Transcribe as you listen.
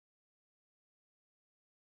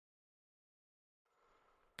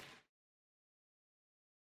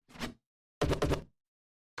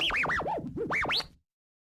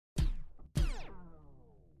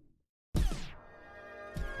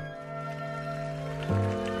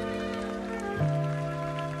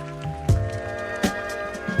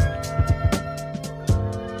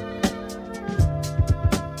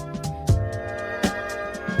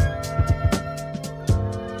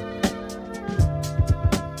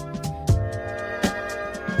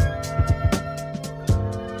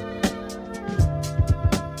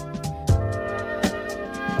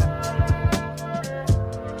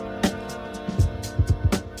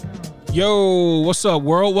Yo, what's up,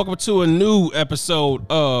 world? Welcome to a new episode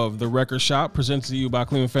of The Record Shop, presented to you by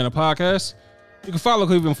Cleveland Phantom Podcast. You can follow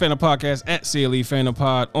Cleveland Phantom Podcast at CLE Phantom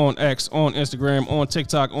Pod on X, on Instagram, on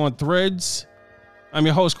TikTok, on Threads. I'm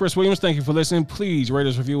your host, Chris Williams. Thank you for listening. Please rate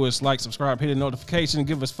us, review us, like, subscribe, hit the notification,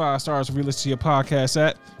 give us 5 stars if you listen to your podcast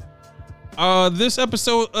at. This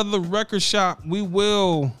episode of The Record Shop, we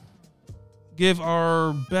will give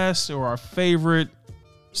our best or our favorite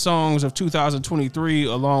songs of 2023,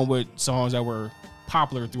 along with songs that were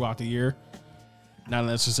popular throughout the year. Not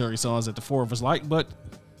necessarily songs that the four of us like, but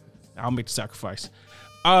I'll make the sacrifice.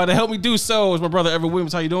 To help me do so is my brother Evan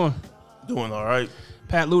Williams. How you doing? Doing all right.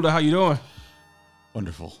 Pat Luda, how you doing?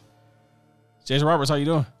 Wonderful. Jason Roberts, how you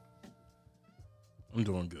doing? I'm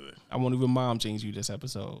doing good. I won't even mom change you this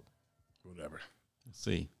episode. Whatever. Let's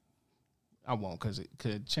see. I won't, because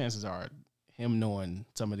chances are him knowing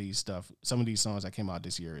some of these songs that came out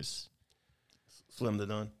this year is slim to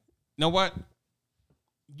none. You know what?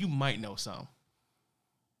 You might know some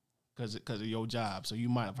because of your job, so you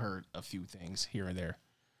might have heard a few things here and there.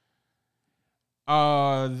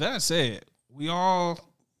 That said, we all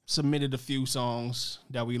submitted a few songs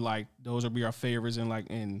that we liked. Those will be our favorites, and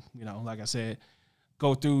like I said,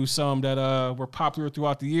 go through some that were popular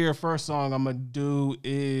throughout the year. First song I'm gonna do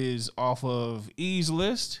is off of E's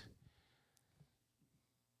list.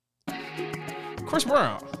 Chris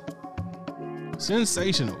Brown,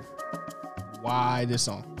 Sensational. Why this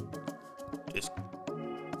song?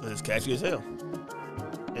 It's catchy as hell.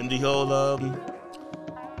 And the whole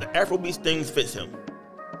the Afrobeat things fits him.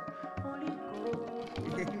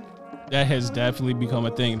 That has definitely become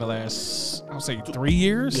a thing the last, I would say, 3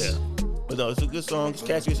 years. Yeah. But no, it's a good song. It's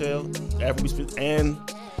catchy as hell. Afrobeat fits, and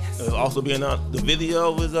also being on the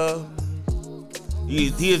video is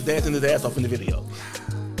he is dancing his ass off in the video.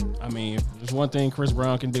 I mean, if there's one thing Chris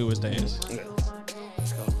Brown can do is dance. Yeah.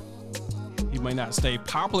 Let's go. He may not stay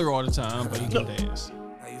popular all the time, but he can dance.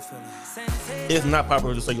 It's not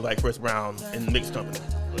popular to say you like Chris Brown in mixed company.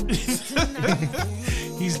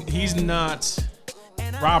 He's not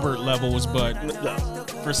Robert levels, but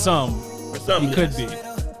for some he could be.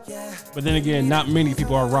 But then again, not many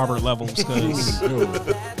people are Robert levels, because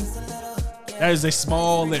that is a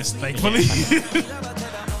small list, thankfully.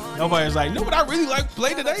 Nobody's like, no, but I really like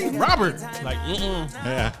play today, Robert. Like,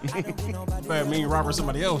 Yeah. But me and Robert,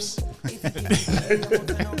 somebody else.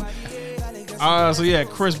 So yeah,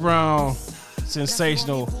 Chris Brown,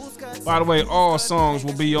 Sensational. By the way, all songs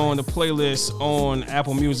will be on the playlist on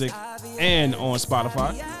Apple Music and on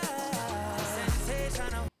Spotify.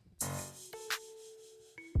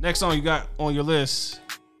 Next song you got on your list,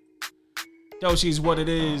 Doechie's What It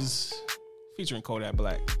Is, featuring Kodak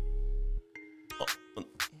Black.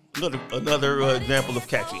 Another example of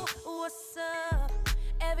catchy.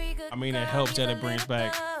 I mean, it helps that it brings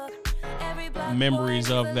back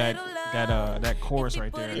memories of that chorus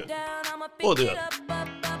right there. Yeah. Oh, yeah.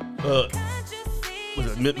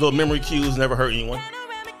 Little memory cues never hurt anyone.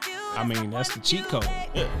 I mean, that's the cheat code.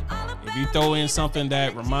 Yeah. If you throw in something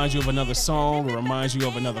that reminds you of another song, or reminds you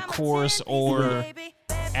of another chorus, or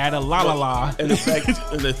add a la la la, and the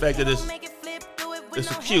fact that it's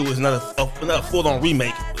a cue is not a full-on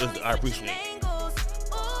remake, I appreciate.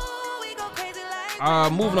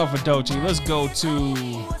 Moving off of Doechii, let's go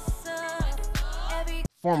to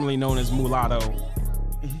formerly known as Mulatto.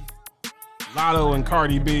 Latto and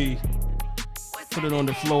Cardi B, Put It on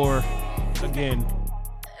the Floor again.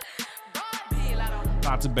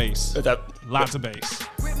 Lots of bass. Lots of bass.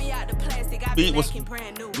 Beat was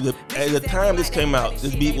at the time this came out.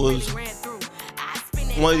 This beat was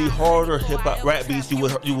one of the harder hip hop rap beats you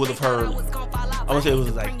would have heard. I want to say it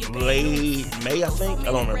was like late May, I think. I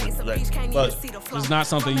don't remember, but it's not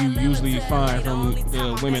something you usually find from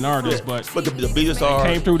the women artists. Yeah, but the beat is hard.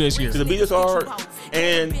 Came through this year. The beat is hard,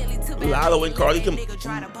 and Latto and Cardi can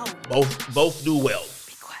both do well.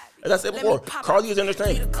 As I said before, Cardi is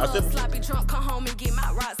entertaining.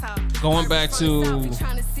 Going back to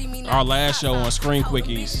our last show on Screen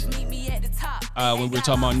Quickies, when we were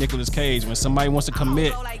talking about Nicolas Cage, when somebody wants to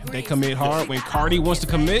commit, they commit hard. When Cardi wants to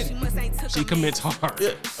commit, she commits hard.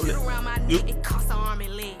 Yeah.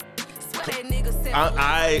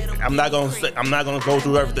 I'm not gonna go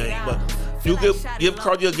through everything, but You give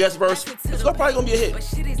Cardi a guest verse, it's probably gonna be a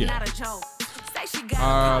hit. Yeah.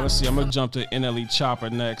 Let's see. I'm gonna jump to NLE Chopper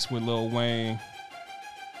next with Lil Wayne.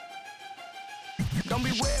 I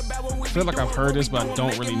feel like I've heard this, but I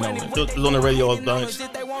don't really know it. It's on the radio a bunch.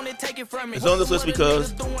 It's on this list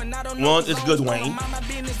because one, it's good Wayne,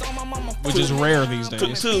 which is rare these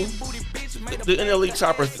days. Two, the NLE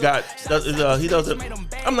Chopper he doesn't.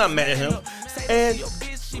 I'm not mad at him, and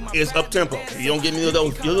it's up tempo. You don't give me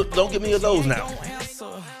those. You don't give me those now.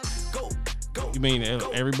 You mean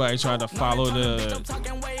everybody tried to follow the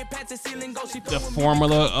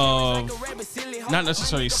formula of not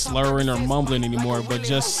necessarily slurring or mumbling anymore, but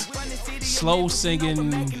just slow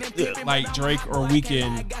singing like Drake or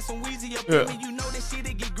Weeknd.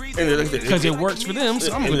 Because it works for them,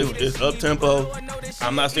 so I'm gonna do it. It's up tempo.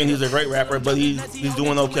 I'm not saying he's a great rapper, but he's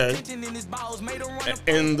doing okay.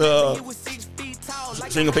 And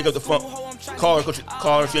she ain't gonna pick up the phone. Call her.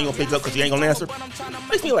 She ain't gonna pick up because she ain't gonna answer.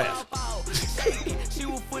 Makes me laugh.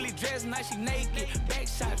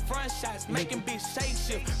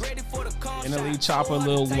 NLE Chopper,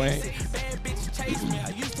 Lil Wayne.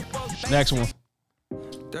 Next one.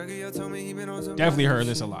 Definitely heard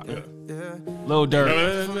this a lot. Lil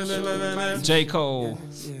Durk, J. Cole.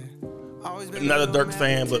 I'm not a Durk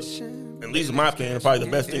fan, but at least in my opinion, probably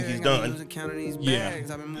the best thing he's done. Yeah.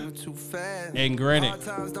 And granted,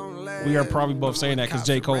 we are probably both saying that because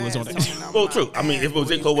J. Cole is on it. Well, true. I mean, if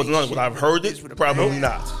J. Cole wasn't on it, would I have heard it? Probably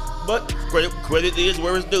not. But credit is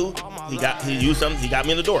where it's due. He used something. He got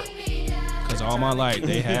me in the door. Because all my life,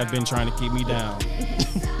 they have been trying to keep me down.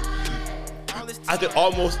 I could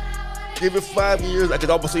almost give it 5 years. I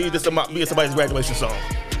could almost see this be somebody's graduation song.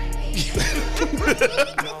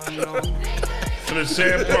 For the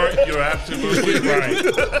sad part, you're absolutely right.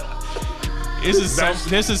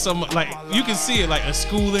 This is some like you can see it like a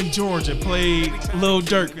school in Georgia played Lil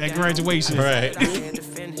Durk at graduation. Right.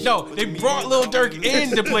 No, they brought Lil Durk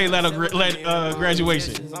in to play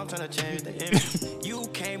graduation.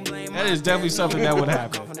 That is definitely something that would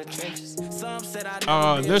happen.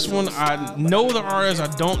 This one, I know the artist, I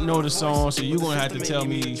don't know the song, so you're gonna have to tell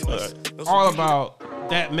me all about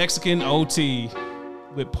that Mexican OT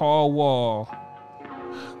with Paul Wall,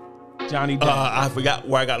 Johnny Depp. I forgot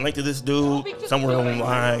where I got linked to this dude somewhere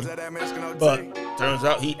online, but turns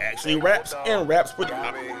out he actually raps and raps pretty.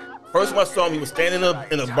 First time I saw him, he was standing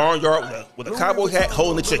in a barnyard with a cowboy hat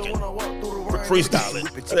holding a chicken. Freestyling.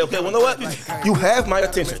 I said, okay, well, you know what? You have my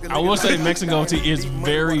attention. I will say Mexican OT is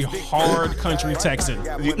very hard country Texan.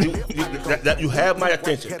 You have my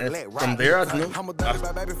attention. And from there, I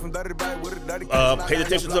paid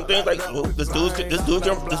attention to some things like, well, this dude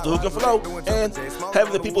can flow. And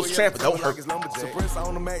having the people's champ don't hurt.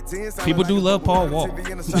 People do love Paul Wall.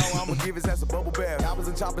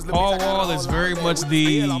 Paul Wall is very much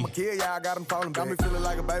and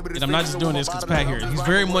I'm not just doing this because Pat here. He's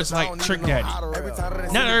very much like Trick Daddy.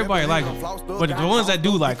 Not everybody like him, but the ones that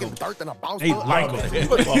do like him, they like him.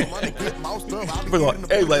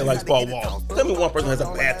 Everybody likes Paul Wall. Tell me one person has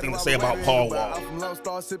a bad thing to say about Paul Wall.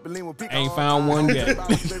 Ain't found one yet.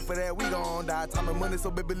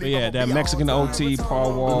 But yeah, that Mexican OT,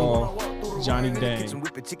 Paul Wall, Johnny Dang.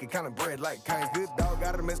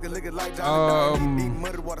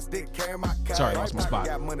 Sorry, lost my spot.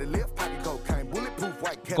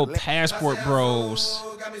 Go Passport Bros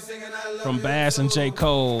from Bass and J.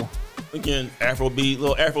 Cole. Again,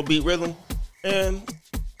 little Afrobeat rhythm, and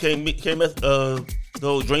came as the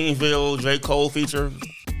Dreamville J. Cole feature.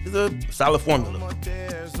 It's a solid formula.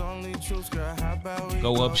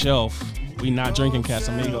 Go up shelf. We not drinking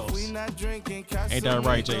Casamigos. Ain't that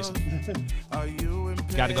right, Jason?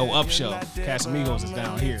 Got to go up shelf. Casamigos is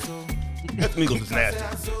down here. Casamigos is nasty.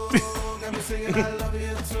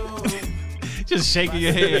 Just shaking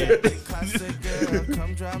your head.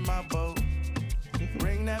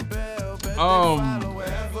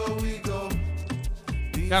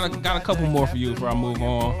 Got a couple more for you before I move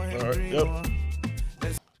on. All right, yep.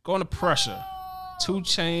 Going to Pressure. 2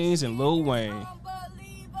 Chainz and Lil Wayne.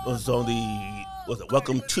 Was on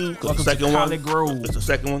Welcome to? Welcome the second to one. Collie Grove. It's the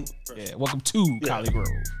second one. Yeah, Welcome to Collie Grove.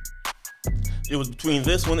 It was between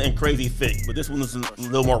this one and Crazy Thick, but this one is a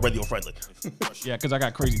little more radio friendly. Yeah, because I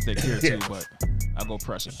got Crazy Thick here too, but I'll go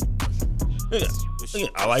Pressure. Yeah.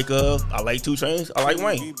 I like 2 Chainz. I like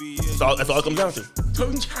Wayne. That's all it comes down to. 2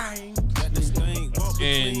 Chainz.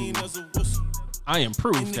 And I am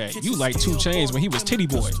proof that you like 2 Chainz when he was Titty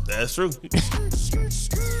Boy. That's true.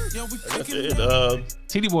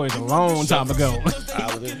 Titty Boy is a long time ago.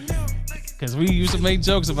 Because we used to make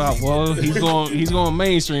jokes about, well, he's going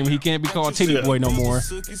mainstream. He can't be called Titty Boy no more.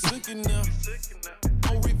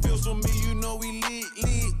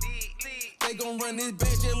 gon' run this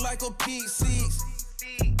bitch just like a P6.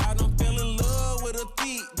 I done fell in love with a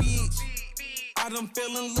thick bitch. I done fell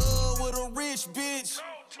in love with a rich bitch.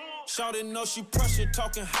 Shawty know she pressure,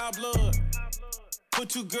 talking high blood. Put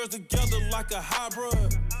two girls together like a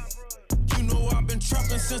hybrid. You know I've been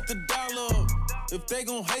trapping since the dollar. If they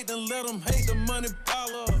gon' hate, then let them hate, the money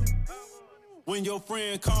pile up. When your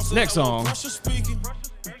friend calls, next song.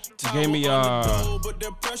 You gave me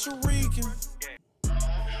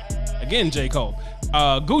again J. Cole.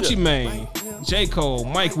 Gucci Mane, J. Cole,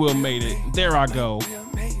 Mike Will made it. There I go.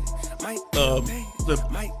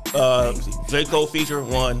 J. Cole feature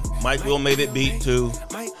 1, Mike Will made it beat 2,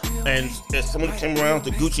 and if someone came around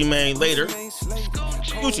to Gucci Mane later,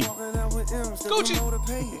 Gucci.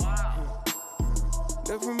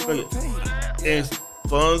 And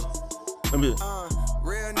funds.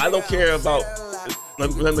 I don't care about.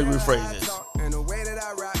 Let me rephrase this.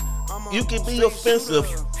 You can be offensive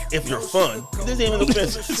if you're fun. This ain't even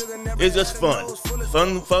offensive. It's just fun.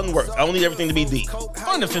 Fun works. I don't need everything to be deep.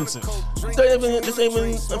 Fun offensive. This ain't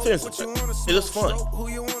even offensive. It's just fun.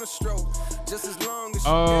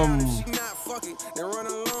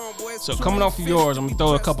 So coming off of yours, I'm gonna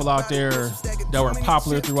throw a couple out there that were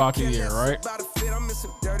popular throughout the year, right?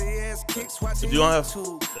 If you don't have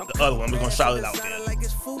the other one, I'm just gonna shout it out there.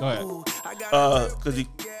 Go ahead. Because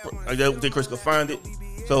I don't think Chris could find it.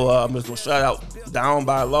 So I'm just gonna shout out "Down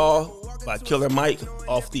by Law" by Killer Mike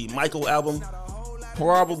off the Michael album.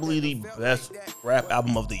 Probably the best rap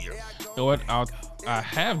album of the year. Throw it out. I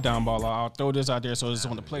have Down by Law. I'll throw this out there so it's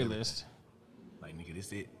on the playlist. Like nigga,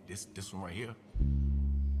 this it. This one right here.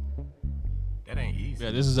 That ain't easy.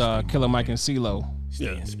 Yeah, this is Killer Mike and CeeLo.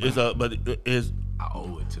 Yeah, but it is. I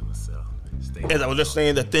owe it to myself. As I was just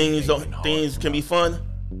saying, that things can be fun.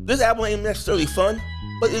 This album ain't necessarily fun,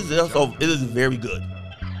 but it is very good.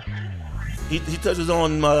 He touches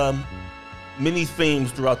on many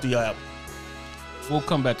themes throughout the album. We'll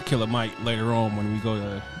come back to Killer Mike later on when we go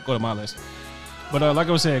to my list. But like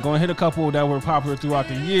I was saying, going to hit a couple that were popular throughout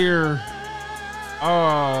the year.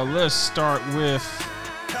 Let's start with.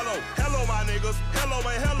 Hello, my niggas.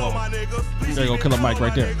 Hello, my niggas. There you go, Killer Mike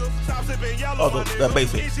right there. Oh, that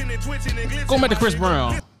bass hit. Going back to Chris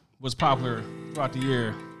Brown was popular throughout the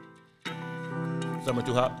year. Summer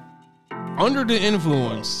Too Hot. Under the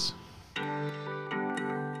Influence.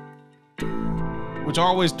 Which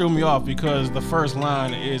always threw me off because the first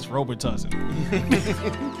line is Robitussin.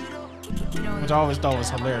 Which I always thought was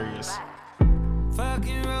hilarious.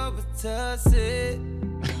 Fucking Robitussin.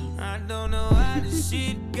 I don't know how this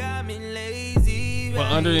shit got me lazy.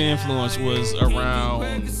 But Under the Influence was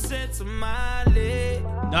around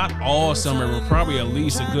not all summer, but probably at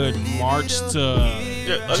least a good March to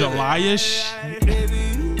July-ish.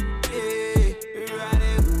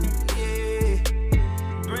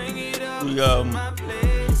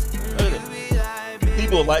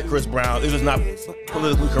 People like Chris Brown. It's just not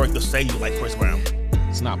politically correct to say you like Chris Brown.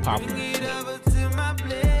 It's not popular.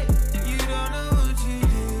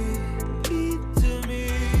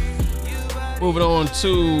 Moving on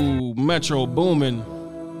to Metro Boomin.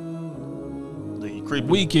 The Creepin'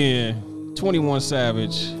 Weekend, 21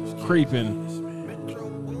 Savage, Creepin'.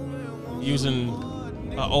 Using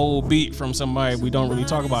an old beat from somebody we don't really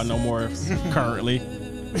talk about no more currently.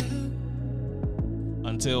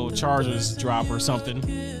 Until Chargers drop or something.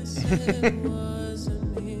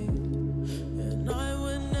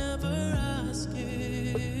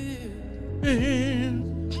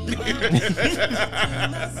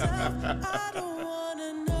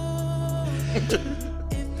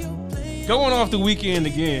 Going off the Weekend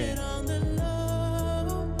again.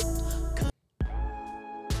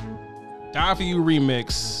 Die For You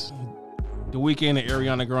remix. The Weekend and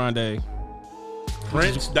Ariana Grande.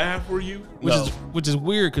 Prince Die For You? Which is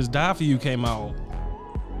weird because Die For You came out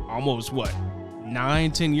almost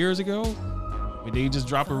 9-10 years ago? But they just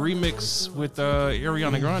dropped a remix with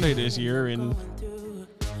Ariana Grande this year, and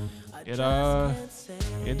it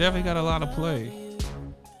definitely got a lot of play.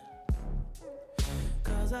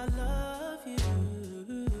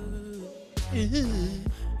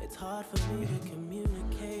 It's hard for me to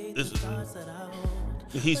communicate.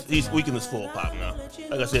 He's Weekend is full pop now.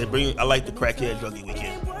 Like I said, I like the crackhead druggy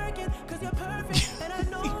Weekend.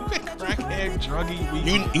 Crackhead druggy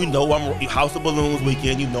Weekend. You know I'm House of Balloons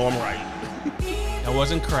Weekend. You know I'm right. That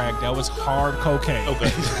wasn't crack. That was hard cocaine.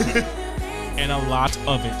 Okay. And a lot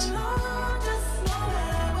of it.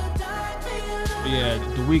 But yeah,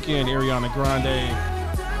 The Weeknd, Ariana Grande.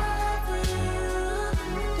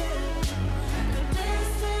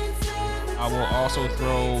 I will also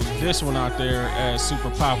throw this one out there as super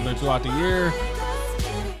popular throughout the year.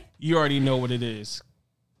 You already know what it is.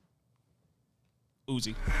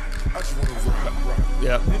 Uzi.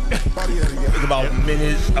 Yeah. It's about a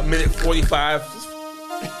minute 45.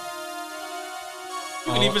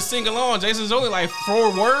 You can even sing along. Jason's only like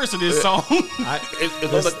 4 words to this song.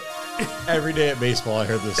 Every day at baseball, I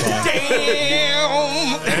heard this song.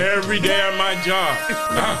 Damn. Every day on my job.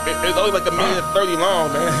 It's only like a minute 30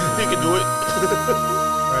 long, man. He can do it.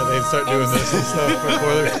 Right, they start doing this and stuff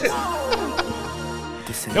before they're...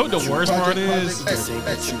 You know what the worst part is?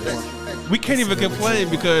 We can't even complain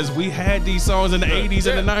because we had these songs in the 80s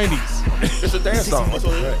and the 90s. It's a dance song. That's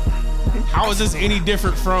what it is. How is this any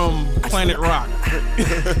different from Planet Rock?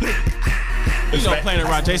 You know Planet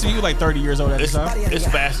Rock, Jason. You were like 30 years old at the time. It's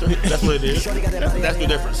faster. That's what it is. That's the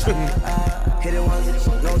difference.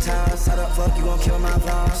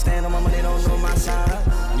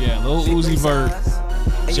 Yeah, Lil Uzi Vert.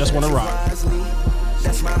 Just wanna rock.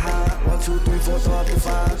 That's my high. 1, 2, 3, 4,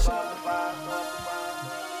 5.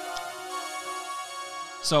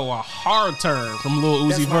 So a hard turn from Lil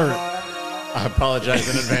Uzi Vert I apologize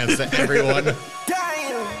in advance to everyone.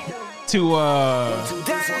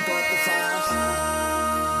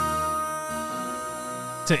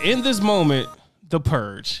 To end this moment, The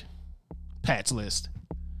Purge. Pat's List.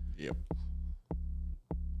 Yep.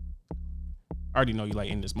 I already know you like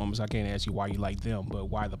in this moment, so I can't ask you why you like them, but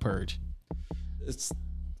why The Purge? It's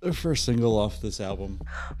their first single off this album.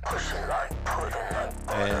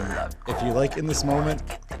 And if you like In This Moment,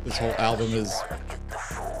 this whole album is...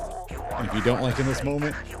 And if you don't like In This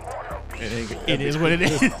Moment, it is what it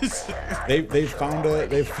is. They've found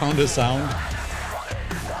a sound,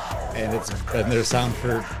 and it's been their sound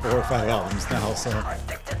for 4 or 5 albums now. So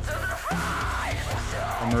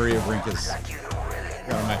Maria Brink is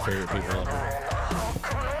one of my favorite people ever.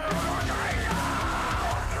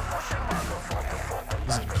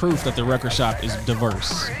 This is proof that the record shop is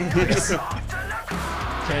diverse.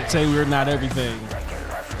 Can't say we're not everything.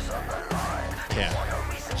 Yeah,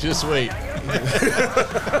 just wait.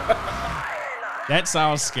 That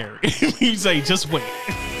sounds scary. You say, just wait.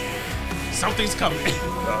 Something's coming.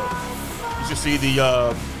 You should see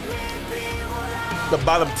the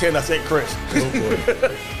bottom 10. I said Chris. Oh boy.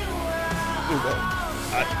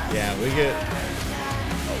 Yeah, we get.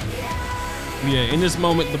 Yeah, In This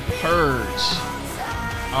Moment, The Purge.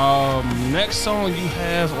 Next song you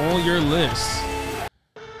have on your list.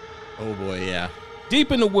 Oh boy, yeah.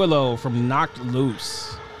 Deep in the Willow from Knocked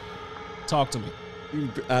Loose. Talk to me.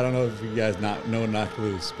 I don't know if you guys know Knocked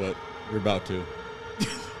Loose, but we're about to.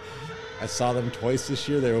 I saw them twice this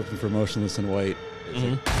year. They opened for Motionless in White. I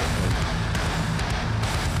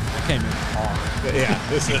came in hard. Yeah,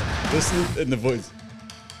 listen in the voice.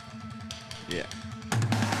 Yeah.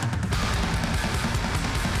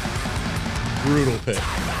 Brutal pick.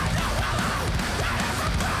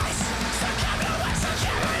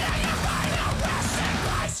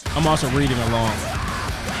 I'm also reading along.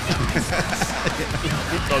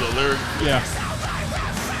 Oh, the lyrics. Yeah.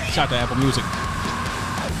 Shout to Apple Music.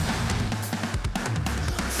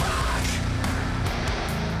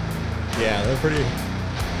 Yeah, they're pretty.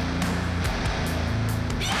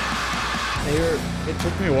 It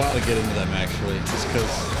took me a while to get into them actually, just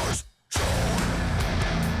because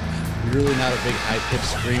I'm really not a big high-pitched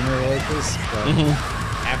screamer like this. But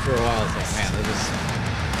after a while, it's like, man, they're just.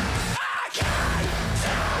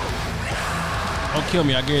 Don't kill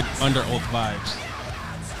me. I get Under Oath vibes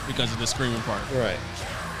because of the screaming part. Right.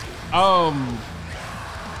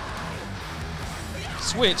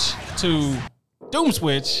 Switch to Doom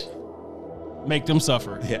Switch. Make Them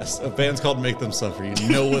Suffer. Yes, a band's called Make Them Suffer. You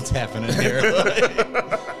know what's happening here.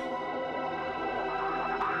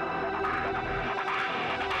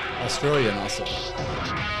 Australian also.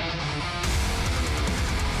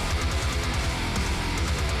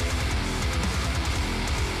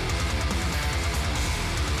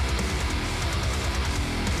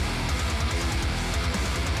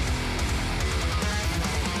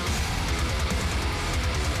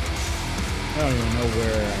 I don't even know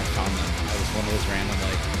where I found them. I was one of those random,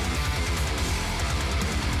 like,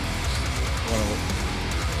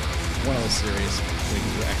 one of those serious things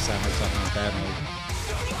with XM or something like that.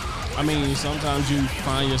 I mean, sometimes you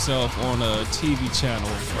find yourself on a TV channel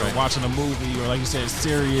or watching a movie or, like you said,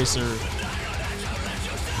 Sirius or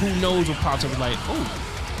who knows what pops up. Like, oh,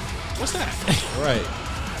 what's that? Right.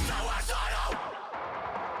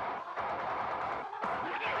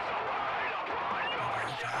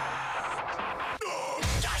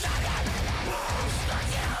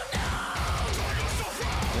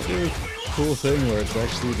 Cool thing where it's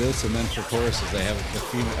actually this, and then for choruses they have a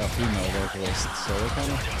female vocalist, so they kind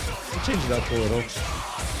of change it up a little.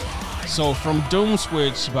 So from Doom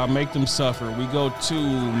Switch by Make Them Suffer, we go to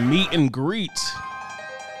Meet and Greet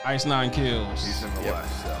Ice Nine Kills. He's in the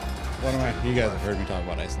West. You guys have heard me talk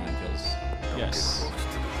about Ice Nine Kills. Yes.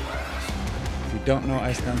 If you don't know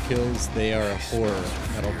Ice Nine Kills, they are a horror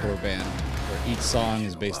metalcore band where each song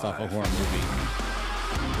is based off a horror movie.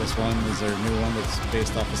 This one is their new one that's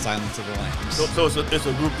based off of Silence of the Lambs. So it's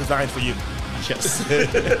a group designed for you. Yes.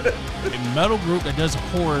 A metal group that does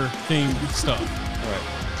horror themed stuff. Right.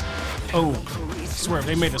 Oh, I swear, if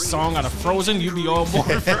they made a song out of Frozen, you'd be all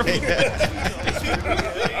board for me.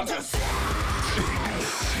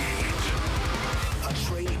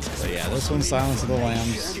 So yeah, this one's Silence of the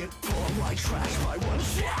Lambs.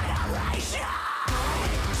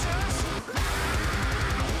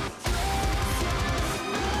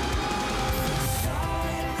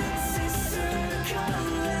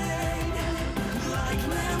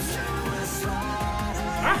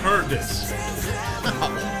 I heard this.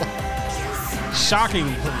 Shocking.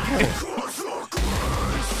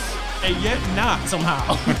 And yet not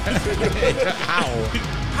somehow.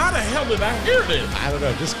 How the hell did I hear this? I don't know,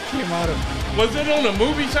 it just came out of... Was it on a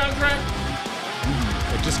movie soundtrack?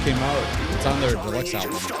 It just came out. It's on their deluxe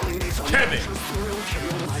album. Kevin.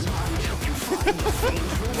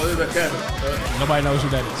 What is that, Kevin? Nobody knows who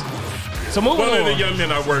that is. So moving One of the on. young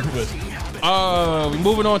men I worked with.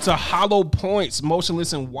 Moving on to Hollow Points,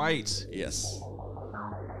 Motionless in White. Yes.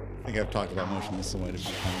 I think I've talked about Motionless in White a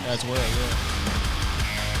few times. That's well, yeah.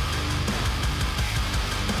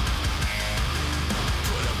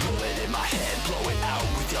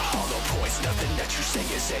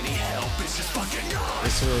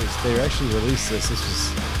 They actually released this. This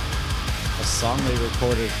was a song they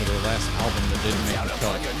recorded for their last album that didn't make the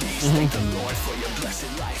cut.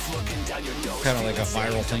 Kind of like a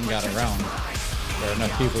viral thing got around where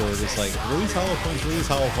enough people were just like, release Hollow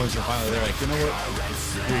Points, and finally they're like, you know what?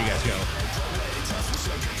 Here you guys go.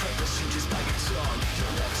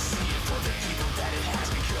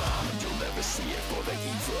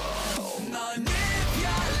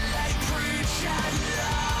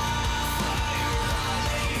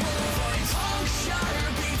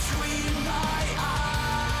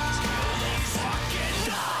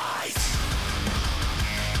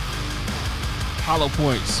 Hollow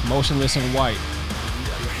Points, Motionless in White.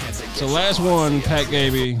 So last one, Pat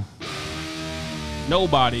gave me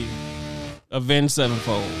Nobody, Avenged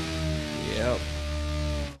Sevenfold. Yep.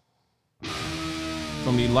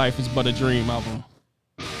 From the Life is But a Dream album.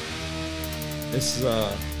 This is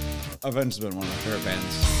Avenged's been one of my favorite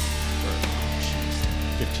bands for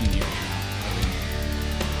 15 years now. I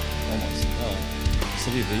mean, almost.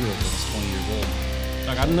 City of Evil is 20 years old.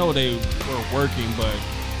 Like, I know they were working, but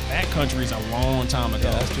that country's a long time ago.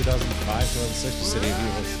 Yeah, that's 2005, 2006 with City of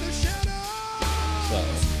Evil. So,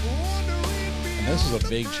 and this was a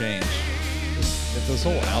big change. This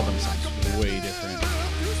whole album sounds way different.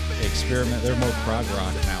 They experiment. They're more prog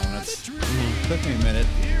rock now, and it took me a minute,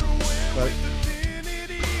 but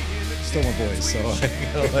still my boys, so I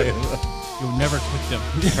gotta like, You'll never quit them.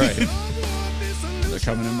 right. They're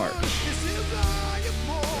coming in March.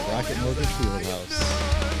 The Rocket Mortgage Fieldhouse.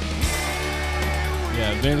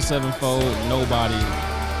 Yeah, Avenged Sevenfold, Nobody.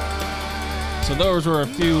 So those were a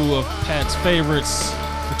few of Pat's favorites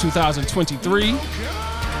for 2023.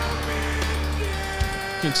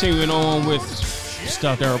 Continuing on with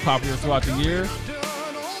stuff that were popular throughout the year.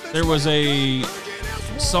 There was a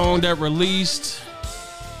song that released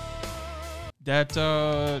that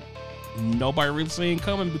nobody really seen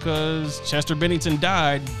coming because Chester Bennington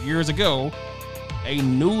died years ago. A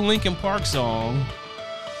new Linkin Park song,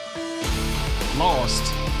 Lost.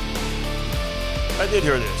 I did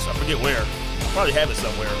hear this. I forget where. I probably have it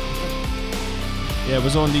somewhere. Yeah, it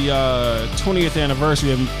was on the 20th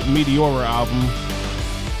anniversary of Meteora album.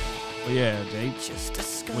 But yeah, Jake,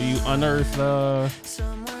 will you unearth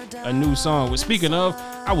a new song? Well, speaking of,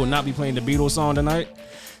 I will not be playing the Beatles song tonight.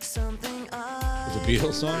 It's a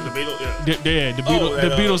Beatles song? The Beatles, yeah. The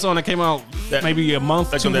Beatles song that came out maybe a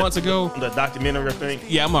month, 2 months ago. The documentary thing.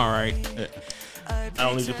 Yeah, I'm all right. I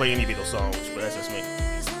don't need to play any Beatles songs, but that's just me.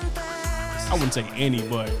 I wouldn't say any,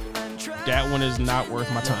 but that one is not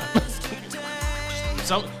worth my time.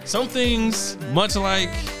 Some things, much like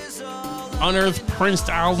unearthed Prince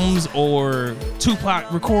albums or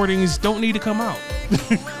Tupac recordings, don't need to come out.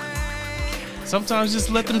 Sometimes just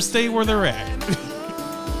let them stay where they're at.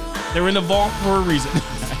 They're in the vault for a reason.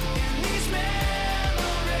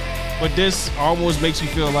 But this almost makes you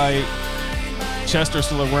feel like Chester's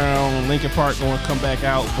still around, Linkin Park going to come back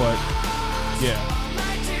out, but yeah.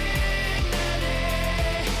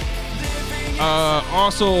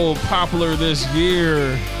 Also popular this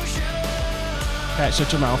year. Pat,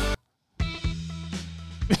 shut your mouth.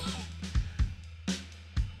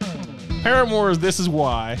 Paramore's This Is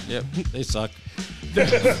Why. Yep, they suck.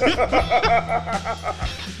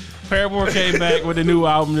 Paramore came back with a new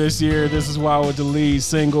album this year. This Is Why with the lead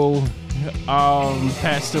single.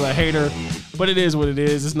 Pat's still a hater, but it is what it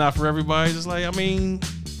is. It's not for everybody. It's like, I mean,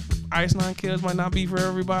 Ice Nine Kills might not be for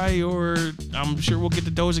everybody, or I'm sure we'll get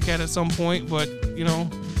the Doja Cat at some point, but you know,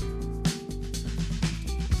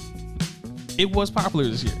 it was popular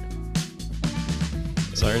this year.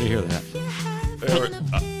 Sorry to hear that.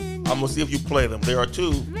 I'm gonna see if you play them. There are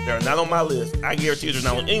two. They're not on my list. I guarantee they're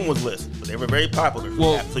not on anyone's list, but they were very popular.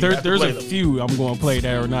 Well, so there's a them. few I'm going to play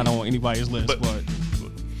that are not on anybody's list, but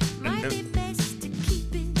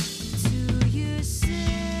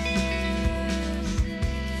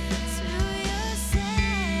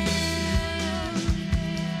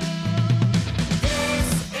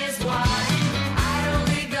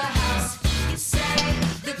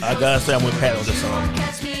I gotta say I'm with Pat on this song.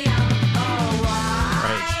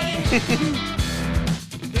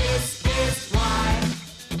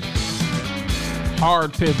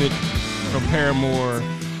 hard pivot from Paramore.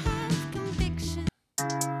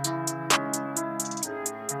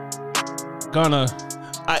 Gonna.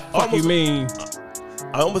 Fuck you mean?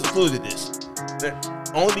 I almost included this.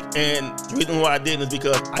 And the reason why I didn't is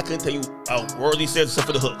because I couldn't tell you a word he said except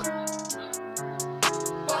for the hook.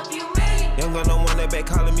 Young girl don't want that back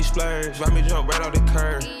calling me splurge. Ride me jump right off the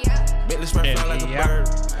curb. Bentley spread fly like a bird.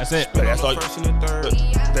 That's it. But that's all.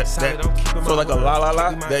 So like a la la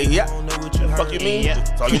la. That yeah. Fuck you mean? Yeah.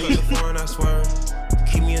 That's all you need.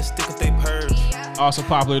 Keep me a stick if they purge. Also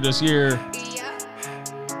popular this year.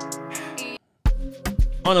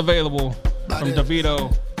 Unavailable from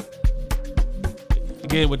Davido.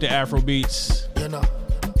 Again with the Afro beats.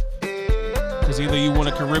 Because either you want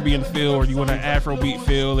a Caribbean feel or you want an Afro beat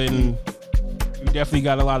feel, and you definitely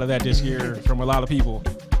got a lot of that this year from a lot of people.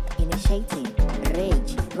 Initiating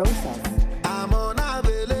rage process. I'm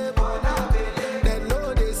unavailable. They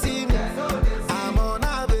know they see me. I'm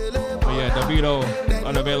unavailable. But yeah, Davido,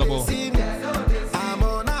 Unavailable. I'm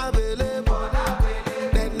unavailable.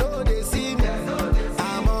 They know they see me.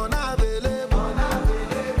 I'm unavailable.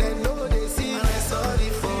 They know they see me. Sorry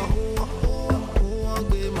for who won't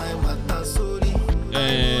be my mother. Sorry.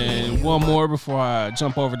 And one more before I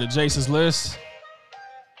jump over to Jason's list.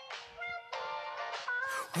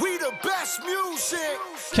 We the best music.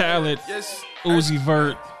 Khaled, Uzi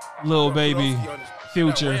Vert, Lil Baby,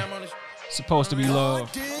 Future, Supposed to Be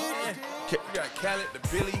Loved.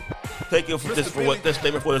 Take it for what this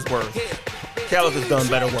statement for this word. Khaled has done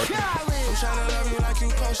better work.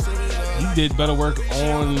 He did better work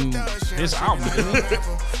on this album,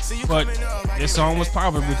 but this song was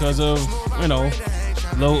popular because of, you know,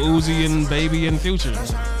 Lil Uzi and Baby and Future.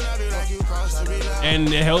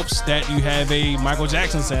 And it helps that you have a Michael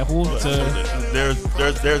Jackson sample to. There's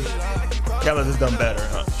Khaled has done better.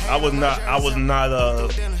 I was not.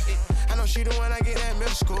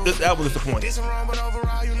 This album is disappointing.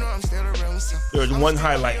 There's one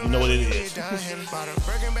highlight. You know what it is.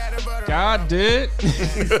 God did.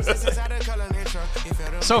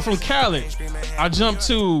 So from Khaled, I jumped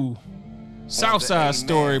to Southside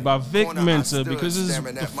Story by Vic Mensa because this is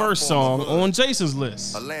the first song on Jason's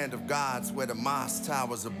list. So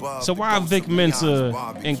why Vic Mensa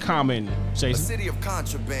in Common, Jason? City of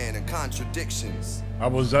contraband and contradictions. I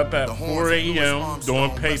was up at 4 a.m.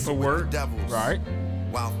 doing paperwork. Right.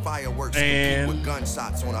 While fireworks and with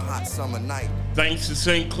gunshots on a hot summer night. Thanks to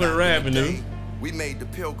St. Clair Avenue, we made the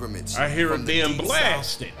pilgrimage. I hear it being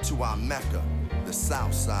blasted. To our Mecca, the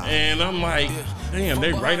South Side. And I'm like, damn,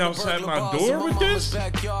 they right outside my door with this?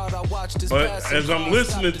 But as I'm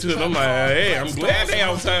listening to it, I'm like, hey, I'm glad they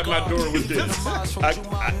outside my door with this. Okay,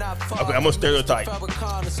 I'm gonna stereotype.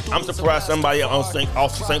 I'm surprised somebody off St.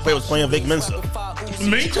 Clair was playing Vic Mensa.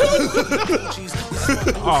 Me too.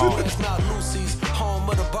 Oh.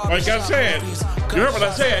 Like I said, you heard what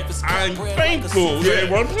I said. I'm thankful they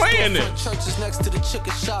weren't playing it.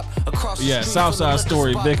 Yeah, Southside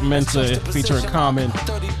Story, Vic Mensa featuring Common.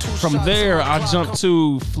 From there, I jumped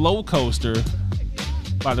to Flow Coaster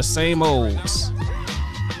by the Same Olds.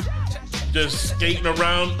 Just skating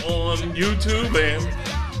around on YouTube and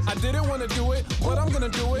I didn't want to do it, but I'm gonna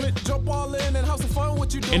do it. Jump all in and have some fun.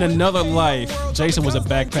 What you doing? In another life, Jason was a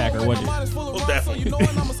backpacker, wasn't he? Oh, definitely.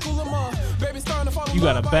 You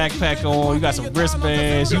got a backpack on, you got some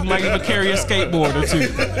wristbands, you might even carry a skateboard or two.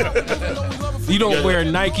 You don't wear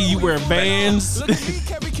Nike, you wear Vans.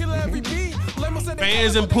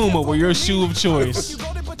 Vans and Puma were your shoe of choice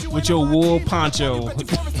with your wool poncho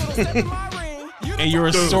and your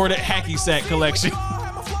assorted hacky sack collection.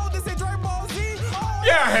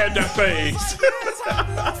 yeah, I had that phase.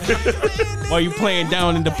 While you playing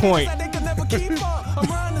down in the point. never keep up. I'm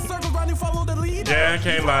running in circles, running, follow the lead. Yeah, I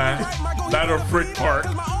can't lie. That or Frick Park.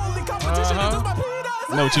 Know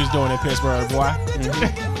what you was doing in Pittsburgh, boy.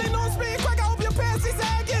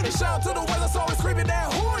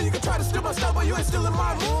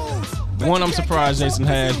 One I'm surprised Jason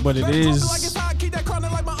has, but it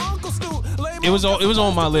was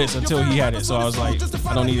on my list until he had it, so I was like,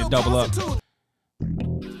 I don't need to double up.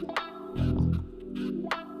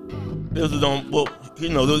 This was on, well, you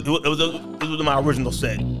know, it was my original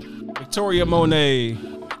set. Victoria Monet,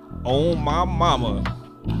 On My Mama,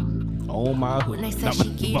 On My Hood,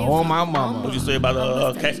 On My Mama. What you say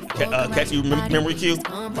about catchy memory cue?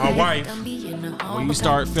 My wife. When you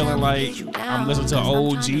start feeling like I'm listening to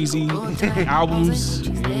old Jeezy albums,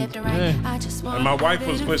 And my wife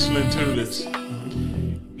was listening to this.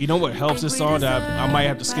 you know what helps this song that I might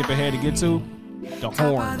have to skip ahead to get to? The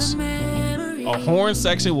horns. A horn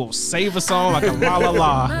section will save a song like a la la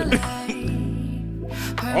la.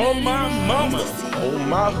 Oh my mama. Oh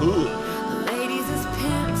my hood.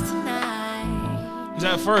 Because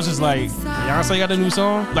at first it's like, Beyonce got a new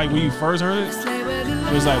song? Like when you first heard it,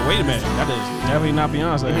 it was like, wait a minute, that is definitely not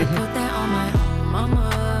Beyonce. Put that on my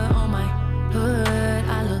mama, on my hood.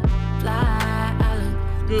 I look fly, I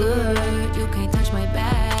look good. You can't touch my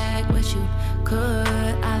bag, but you could.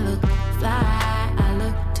 I look fly, I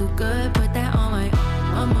look too good. Put that on my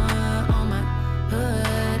mama, on my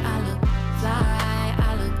hood. I look fly,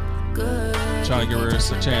 I look good. Trying to give her a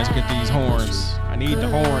chance to get these horns. I need the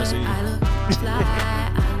horns. I look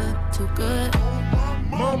fly, I look too good.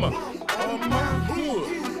 Mama.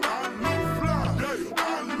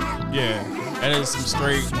 Yeah, that is some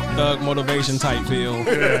straight thug motivation type feel.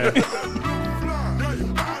 Yeah.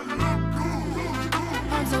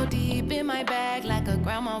 I'm so deep in my bag like a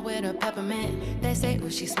grandma with a peppermint. They say, oh,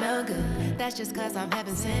 she smell good. That's just cause I'm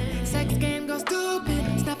having sin. Sex game goes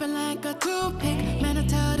stupid, snapping like a toothpick. Man, I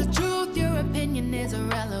tell the truth, your opinion is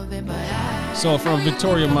irrelevant, but So from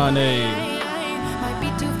Victoria Monet, might be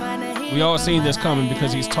too fine to hear, we all seen this coming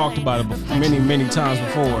because he's talked about it many, many times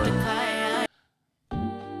before.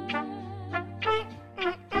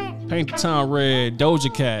 Paint the Town Red, Doja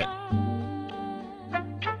Cat.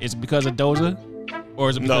 Is it because of Doja? Or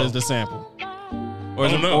is it because of the sample? Or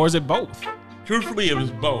is it both? Truthfully, it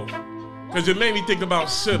was both. Because it made me think about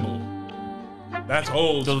Sybil. That's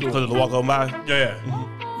old school. Because of the walk on by? Yeah.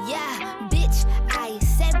 Yeah, bitch, I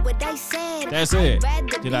said what I said. That's it.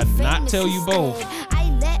 Did I not tell you both?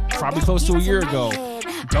 Probably close to a year ago.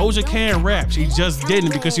 Doja can rap. She just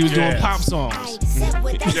didn't because she was doing pop songs.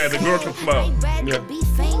 Yeah, the girl can flow. Yeah.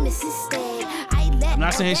 I'm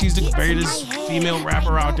not saying she's the greatest female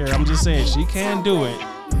rapper out there. I'm just saying she can do it.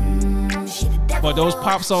 But those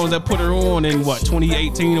pop songs that put her on in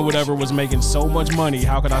 2018 or whatever was making so much money.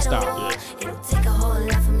 How could I stop it?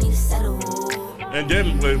 And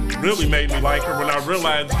then what really made me like her when I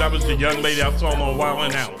realized that was the young lady I saw on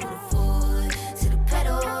Wild 'N Out.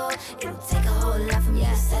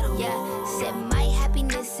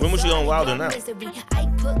 When was she on Wild 'N Out?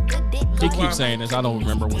 He keeps saying this. I don't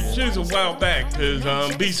remember when. She was a while back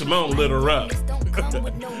because B. Simone lit her up.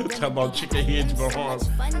 Talk about chicken heads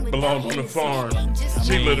belong on the farm.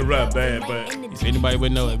 She lit her up bad, but if anybody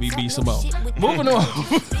would know, it'd be B. Simone. Moving on.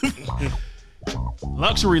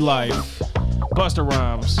 Luxury Life. Busta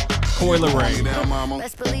Rhymes. Coi Leray.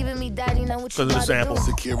 Because of the sample. Is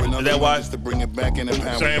that why?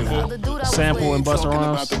 Sample and Busta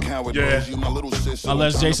Rhymes? Yeah.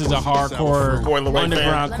 Unless Jason's a hardcore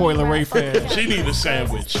underground Coi Leray fan. She need a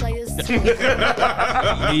sandwich.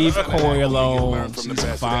 Leave Coi alone. She's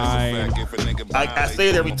fine. I say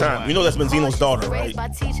it every time. You know that's Benzino's daughter, right?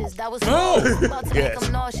 No. Yes.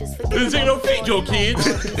 Benzino feed your kids.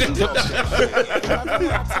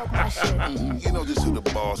 You know just who the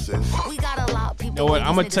boss is. You know what?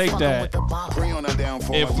 I'm going to take that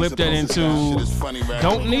and flip that into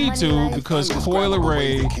don't need to because Coi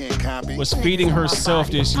Leray was feeding herself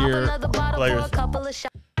this year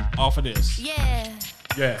off of this. Yeah.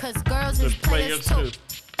 The players too.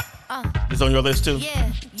 It's on your list too?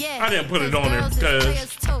 I didn't put it on there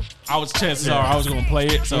because chances are I was going to play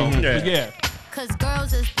it. So, yeah.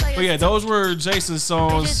 But yeah, those were Jason's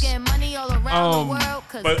songs.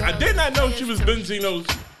 But I did not know she was Benzino's.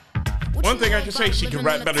 One thing I can say, she can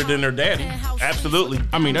rap better than her daddy. Absolutely.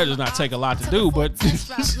 I mean, that does not take a lot to do, but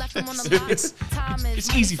it's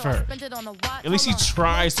easy for her. At least she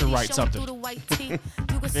tries to write something.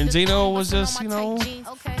 Benzino was just,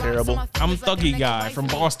 terrible. I'm a thuggy guy from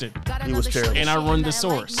Boston. He was terrible. And I run the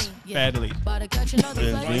source badly.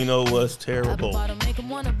 Benzino was terrible.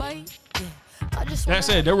 That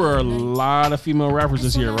said, there were a lot of female rappers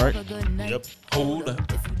this year, right? Yep. Hold up.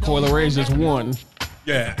 Coi Leray just won.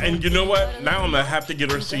 Yeah, and you know what? Now I'm gonna have to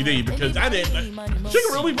get her CD because I didn't. She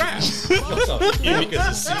can really rap. Because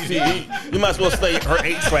the CD. You might as well say her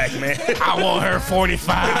 8-track, man. I want her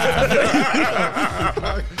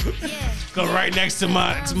 45. Go right next to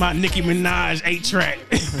my Nicki Minaj 8-track.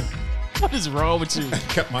 What is wrong with you? I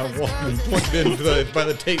kept my Walkman plugged in by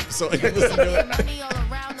the tape so I could listen to it.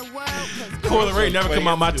 Coi Leray never come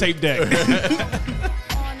out my tape deck.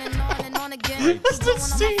 It's the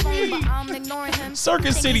CD.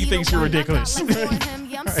 Circus City thinks you're ridiculous. But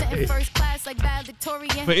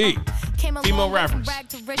female rappers,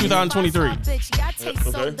 2023. Okay.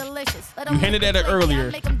 You hinted at it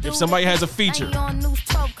earlier. If somebody has a feature,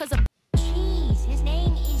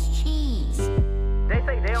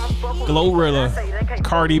 Glorilla,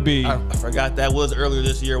 Cardi B, I forgot that was earlier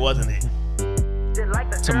this year, wasn't it?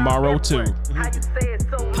 Tomorrow too.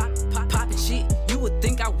 Poppin' shit. You would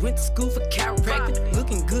think I went to school for chiropractic.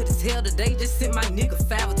 Looking good as hell today. Just sent my nigga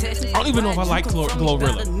 5 attachments. I don't even know if I like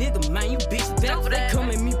Glorilla.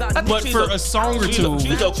 But for a song or two,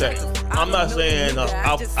 She's okay. I'm not saying I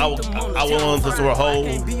want to listen to a whole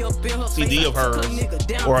CD of hers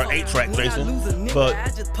or an 8-track, Jason. But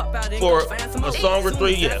for a song or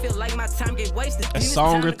 3, yeah. A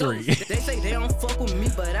song or 3.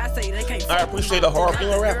 I appreciate a hard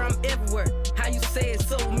female rapper.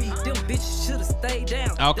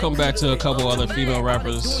 I'll come back to a couple other female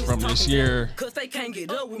rappers from this year. But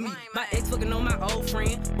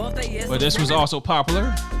this was also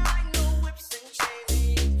popular.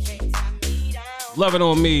 Love It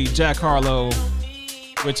On Me, Jack Harlow,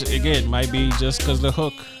 which again might be just because the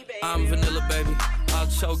hook. I'm vanilla, baby. I'll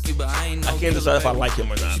choke you, but I ain't no. I can't decide if I like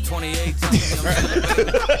him or not. 28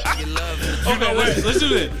 Okay, let's do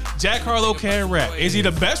this. Jack Harlow can rap. Is he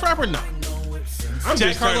the best rapper? No.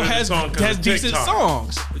 Jack Harlow has decent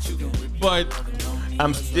songs, but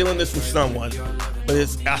I'm stealing this from someone. But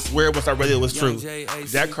I swear once I read it was true.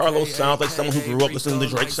 Jack Harlow sounds like someone who grew up listening to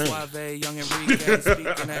Drake sing.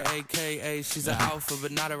 She's an alpha,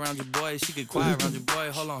 but not around your boy. She get quiet around your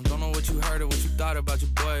boy. Hold on, don't know what you heard or what you thought about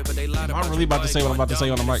your boy, but they lied about. I'm really about to say what I'm about to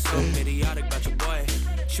say on the mic.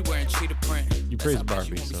 She wearing cheetah print. You praise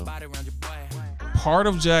Barbie, so. Part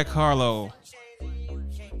of Jack Harlow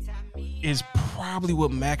is probably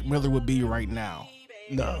what Mac Miller would be right now.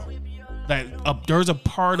 No. Like there's a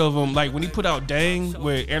part of him, like when he put out Dang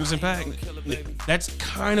with Anderson .Paak, that's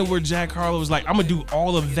kind of where Jack Harlow was like, I'm gonna do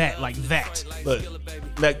all of that like that. But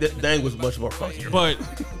Dang was much more funkier.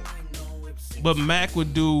 But Mac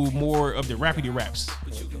would do more of the rapidy raps.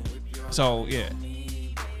 So yeah.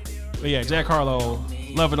 But yeah, Jack Harlow,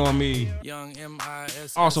 Love It On Me,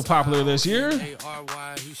 also popular this year.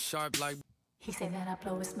 He said that I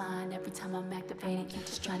blow his mind every time I'm activated. Keep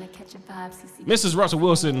just trying to catch a vibe. Mrs. Russell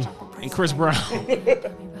Wilson and Chris Brown.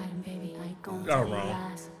 Not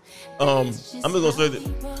wrong. I'm just gonna say that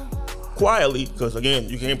quietly, because again,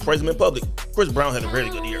 you can't praise him in public. Chris Brown had a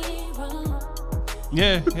very good year.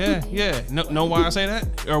 Yeah. Know why I say that?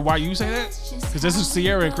 Or why you say that? Because this is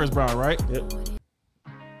Sierra and Chris Brown, right? Yep.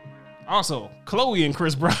 Also, Chloe and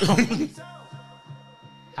Chris Brown.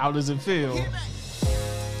 How does it feel?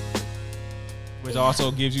 Which also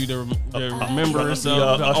gives you the remembrance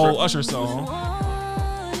of the old Usher song.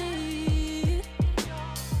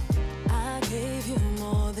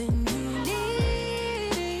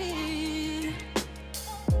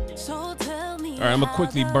 All right, I'm gonna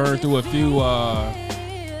quickly burn through a few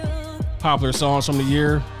popular songs from the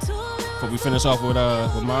year before we finish off with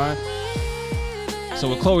mine. So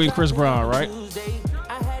with Chloe and Chris Brown, right?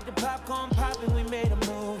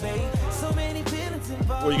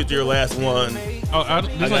 Before you get to your last one. Oh,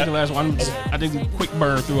 this is like the last one. I did a quick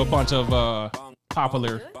burn through a bunch of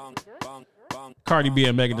popular Cardi B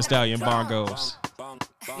and Megan Thee Stallion bongos.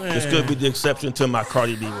 This could be the exception to my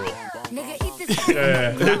Cardi B rule.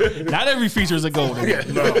 Yeah. Not every feature is a golden. Yeah.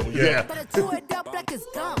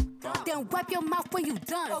 Then wipe your mouth when you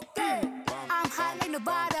done. I'm hot like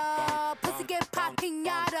Nevada. Pussy get popping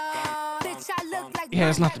yada. Bitch, I look like yeah,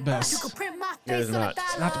 it's not the best. You can print my Yeah, face it's not.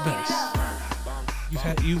 It's not the best.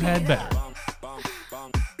 You've had better.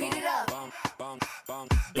 Beat it up.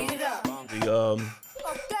 Beat it up.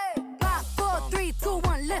 Okay. 5, 4, 3, 2,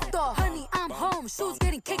 1, lift off. Honey, I'm home. Shoes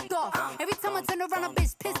getting kicked off. Every time I turn around, a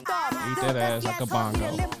bitch pissed off. Eat that ass like a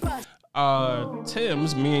bongo.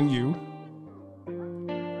 Tim's, Me and You.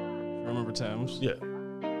 Remember Tim's? Yeah.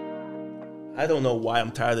 I don't know why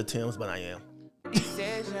I'm tired of Tim's, but I am. I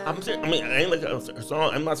ain't like her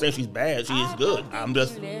song. I'm not saying she's bad. She is good.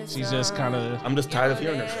 She's just kind of. I'm just tired of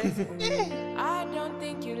hearing her. I don't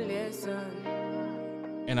think you listen.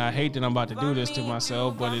 And I hate that I'm about to do this to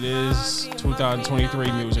myself, but it is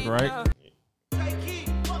 2023 music, right?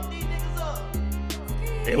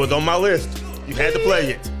 It was on my list. You had to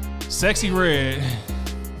play it. Sexy Red,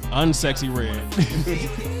 Unsexy Red.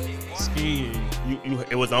 Ski.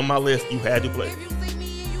 It was on my list. You had to play it.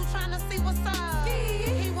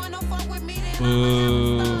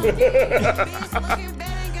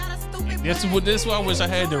 This is what I wish I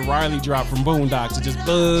had the Riley drop from Boondocks to just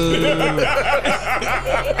boo.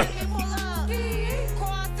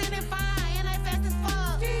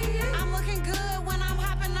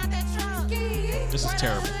 This is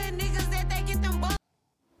terrible.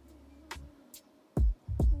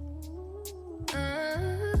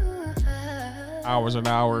 Hours and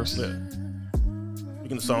hours. Yeah.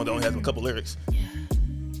 Speaking of song that only has a couple lyrics.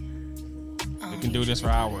 We can do this for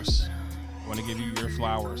hours. I want to give you your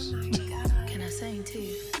flowers. Can I sing to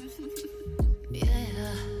you?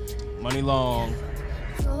 Yeah. Money Long.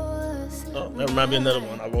 Oh, that reminds me of another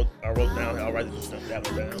one. I wrote down. I'll write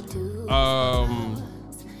that one down.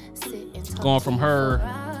 Going from her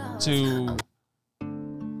to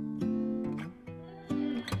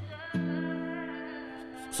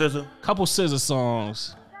SZA. Couple SZA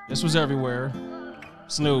songs. This was everywhere.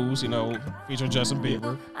 Snooze, featuring Justin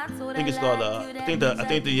Bieber. I think it's called. I think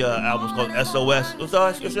the album's called SOS.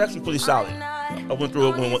 It's actually pretty solid. I went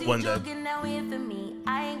through it one day.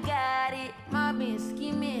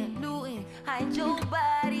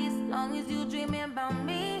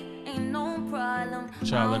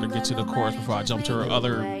 Try to let her get to the chorus before I jump to her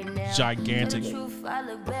other gigantic,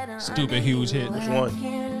 stupid, huge hit. Which one?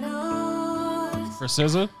 For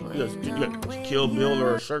SZA? You got Kill Bill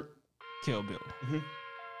or Shirt? Kill Bill. Mm-hmm.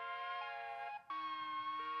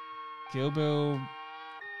 Kill Bill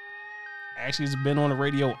actually has been on the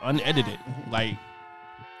radio unedited. Like,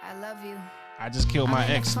 I love you. I Just Killed My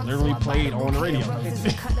Ex literally played on the radio.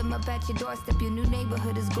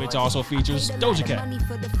 Which also features Doja Cat. I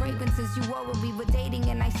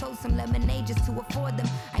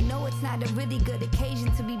know it's not a really good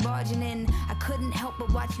occasion to be barging in. I couldn't help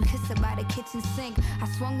but watch you kiss her by the kitchen sink. I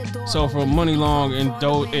swung the door. So from Money Long and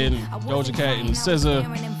Doja Cat and SZA.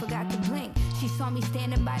 She saw me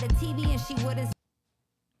standing by the TV and she wouldn't.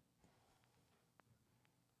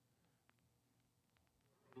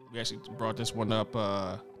 We actually brought this one up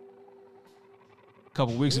a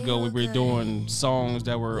couple weeks ago. We were doing songs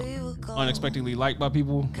that were unexpectedly liked by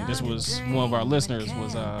people. And this was one of our listeners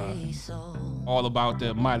was all about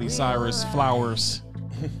the Miley Cyrus Flowers.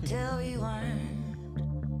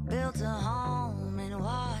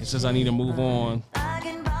 It says I need to move on.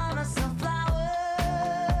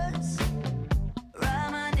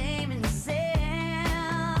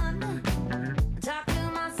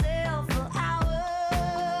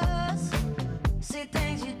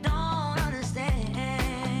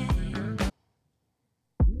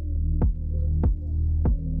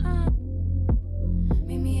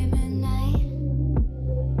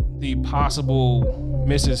 The possible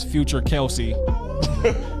Mrs. Future Kelsey.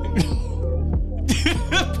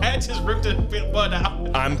 Pat just ripped the butt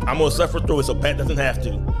out. I'm gonna suffer through it so Pat doesn't have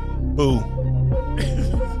to. Boo.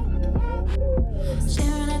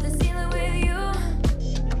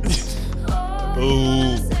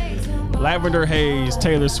 Boo. Lavender Haze,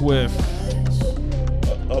 Taylor Swift.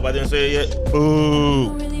 Oh, I didn't say it yet.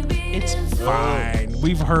 Boo. It's fine.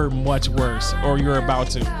 We've heard much worse, or you're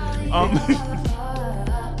about to.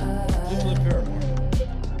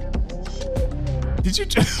 Did you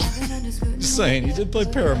just saying you did play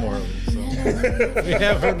Paramore? So. We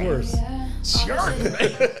have heard worse. Sure.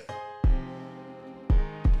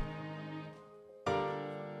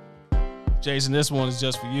 Jason, this one is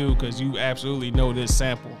just for you because you absolutely know this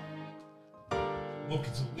sample.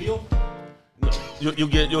 Welcome to the wheel.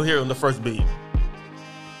 You'll hear it on the first beat.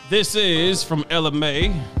 This is from Ella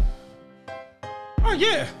Mai. Oh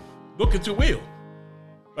yeah, Welcome to the Wheel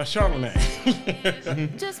by Charlamagne.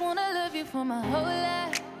 Just wanna love you for my whole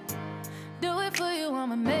life. Do it for you,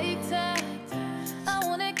 I'ma make time. I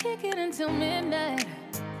wanna kick it until midnight.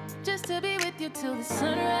 Just to be with you till the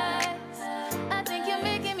sunrise. I think you're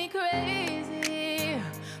making me crazy.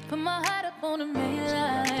 Put my heart up on the main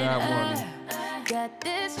line. That one. Got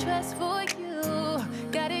this trust for you.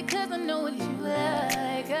 Got it cause I know what you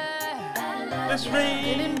like. Let's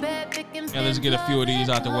read. Yeah, let's get a few of these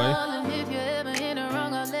out the way.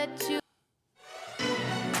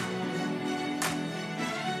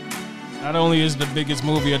 Not only is it the biggest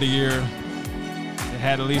movie of the year, it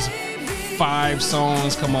had at least 5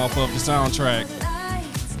 songs come off of the soundtrack.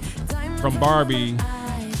 From Barbie,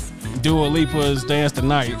 Dua Lipa's Dance the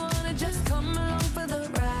Night.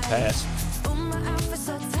 Pass.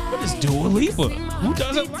 What is Dua Lipa? Who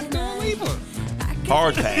doesn't like Dua Lipa?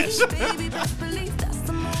 Hard pass. You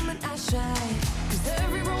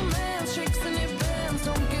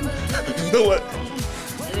know what?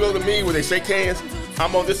 You know the meme where they shake hands?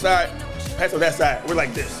 I'm on this side, Pat's on that side. We're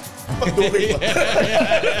like this. Dua Lipa.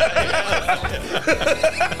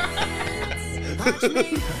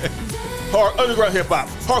 Hard underground hip hop,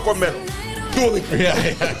 hardcore metal. Dua Lipa. Yeah.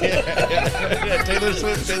 Taylor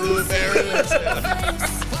Swift, there it is.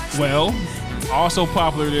 Well, also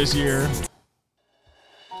popular this year.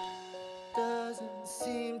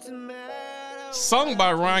 Sung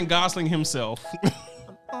by Ryan Gosling himself.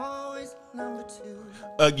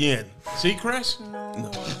 Again. Seacrest?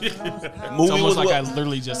 No. It's almost like I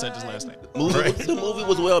literally just said this last name. The movie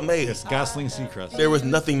was well made. It's Gosling Seacrest. There was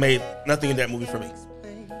nothing in that movie for me.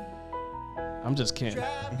 I'm Just Ken.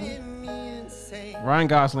 Ryan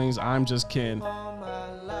Gosling's I'm Just Ken.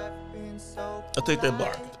 I'll take that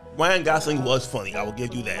bar. Ryan Gosling was funny. I will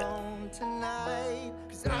give you that.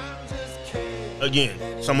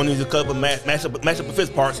 Again, someone needs to cut up match up the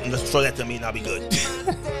fist parts and just show that to me and I'll be good.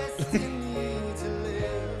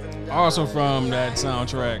 Also from that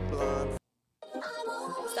soundtrack.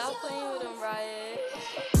 Stop playing with him, Riot.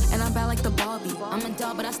 And I'm bad like the Barbie. I'm a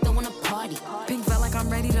dog, but I still wanna party. Pink felt like I'm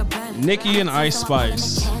ready to bend. Nicki and Ice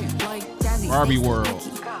Spice. Barbie World.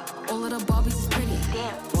 All of the Barbies is pretty.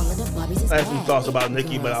 All of the Barbies is I have some thoughts about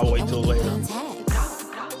Nicki, but I'll wait till later.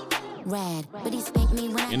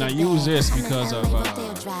 And I use this because of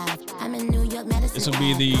this will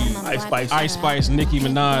be the Ice Spice Nicki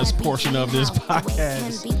Minaj portion of this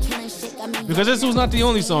podcast, because this was not the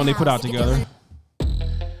only song they put out together.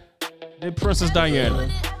 They did Princess Diana,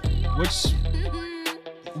 which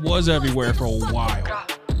was everywhere for a while.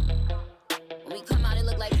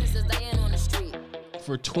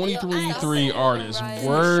 For 23 artists,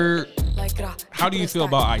 how do you feel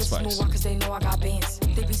about Ice Spice?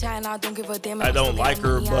 I don't like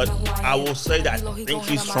her, but I will say that I think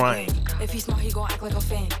she's trying.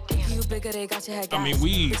 I mean,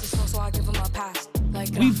 we've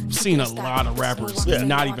seen a lot of rappers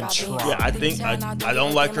not even try. Yeah, I think I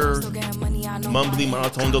don't like her mumbly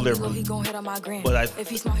monotone delivery, but I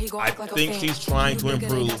think she's trying to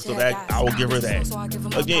improve, so that I will give her that.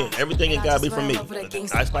 Again, everything ain't gotta be from me.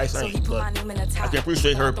 Ice Spice ain't, but I can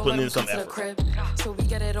appreciate her putting in some effort. So we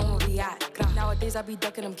get it on where we at. Nowadays I be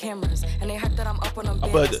ducking them cameras, and they hype that I'm up on them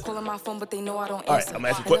bands. Calling my phone, but they know I don't answer. All right, I'm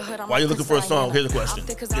asking you a question. While you're looking for a song, here's a question.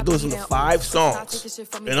 You're listening to 5 songs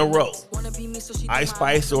in a row. Ice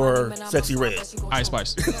Spice or Sexy Red? Ice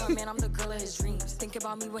Spice. And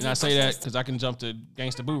I say that because I can jump to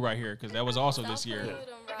Gangsta Boo right here, because that was also this year.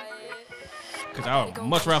 Because I would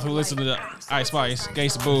much rather listen to Ice Spice,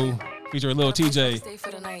 Gangsta Boo, featuring Lil TJ,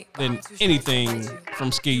 than anything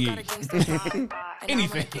from Ski Yee.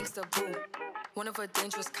 Anything. One of a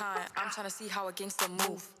dangerous kind. I'm trying to see how a gangster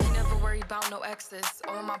move. You never worry about no exes.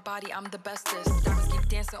 On my body, I'm the bestest. Diamonds keep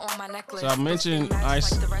dancing on my necklace. So I mentioned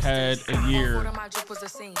Ice had a year,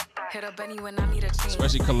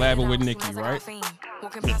 especially collabing with Nicki, right?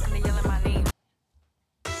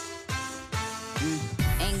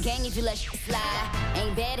 Ain't gang if you let shit slide.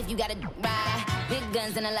 Ain't bad if you gotta ride. Big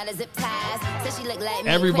guns and a lot of zip ties. Said she look like me.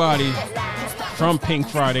 Everybody from Pink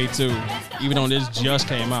Friday too, even though this just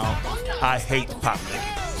came out. I hate pop.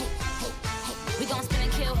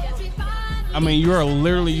 I mean, you are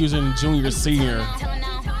literally using Junior Senior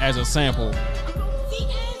as a sample.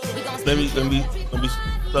 Let me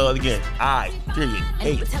spell it again. I, period,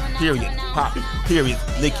 hate, period, pop, period,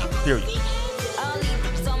 Nicki, period.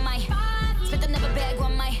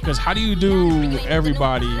 Because how do you do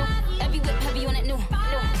everybody?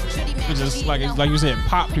 It's just like you said,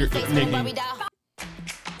 pop here, Nicki,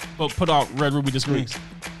 but put out Red Ruby Discreets.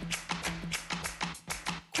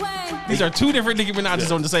 These are 2 different Nicki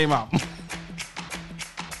Minaj's on the same album.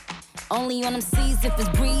 Only on them C's if it's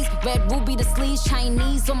breeze. Red Ruby the sleeves,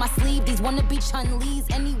 Chinese on my sleeve. These wanna be Chun-Li's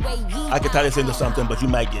anyway. I could tie this into something, but you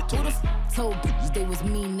might get to it. Told bitches they was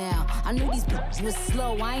me now. I knew these bitches was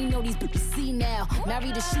slow. I ain't know these bitches see now.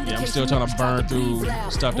 Married a shooter. Yeah, I'm still trying to burn through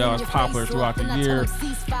stuff that was popular throughout the year.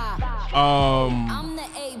 I'm the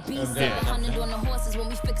AB, on the horses when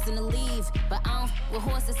we fixing to leave. But I'm with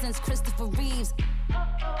horses since Christopher Reeves.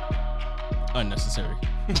 Unnecessary.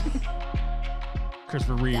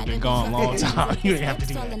 Christopher Reeve been gone a long time. You ain't have to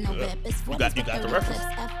do that. You got the reference.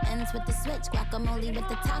 Ends with the switch, guacamole with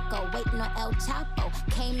the taco. Waiting on El Chapo.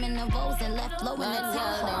 Came in the rose and left low in the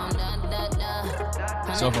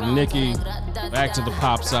taco. So from Nicki back to the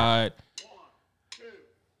pop side.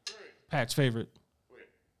 Pat's favorite.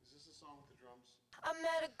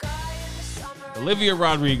 Olivia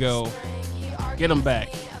Rodrigo. Get him back.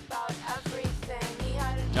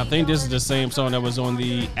 I think this is the same song that was on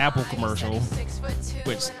the Apple commercial,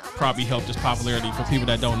 which probably helped its popularity for people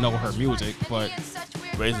that don't know her music, but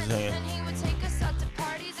raise his hand.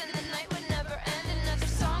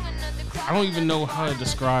 I don't even know how to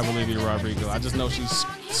describe Olivia Rodrigo. I just know she's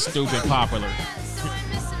stupid popular.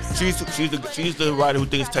 She's the writer who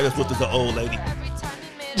thinks Taylor Swift is an old lady.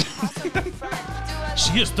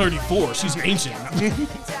 She is 34. She's ancient.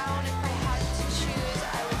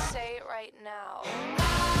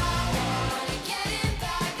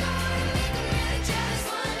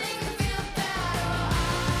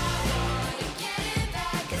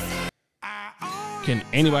 Can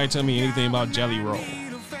anybody tell me anything about Jelly Roll?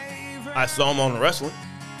 I saw him on the wrestling.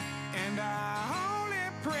 And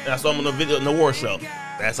I saw him in the video in the war show.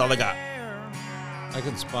 That's all I got. I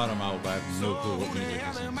can spot him out, but I have no clue what music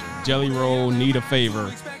he's into. Jelly Roll, Need a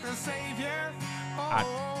Favor.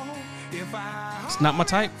 It's not my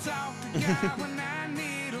type.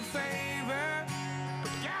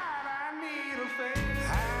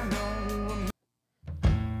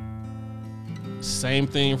 Same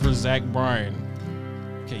thing for Zach Bryan.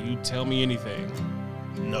 Can you tell me anything?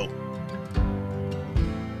 No.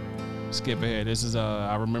 Skip ahead. This is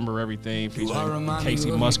I Remember Everything featuring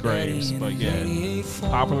Casey Musgraves. But yeah,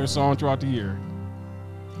 popular song throughout the year.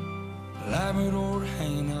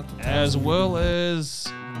 As well as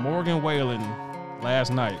Morgan Wallen,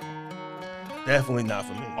 Last Night. Definitely not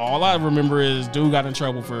for me. All I remember is dude got in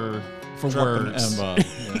trouble for words.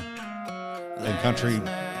 And country,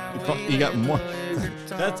 you got more.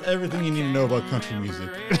 That's everything you need to know about country music.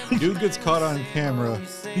 Dude gets caught on camera.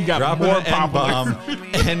 He got more popular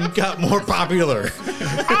and got more popular.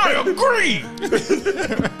 I agree.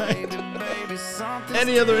 Right.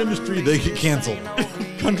 Any other industry, they get canceled.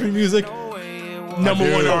 Country music,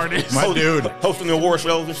 number one artist. My dude, hosting the award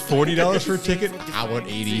shows. $40 for a ticket. I want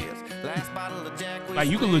 $80. Like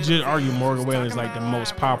you can legit argue Morgan Wallen is like the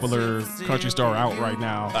most popular country star out right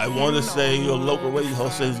now. I want to say your local radio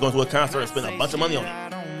host says he's going to a concert and spend a bunch of money on it.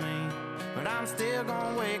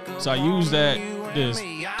 So I use this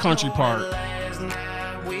country part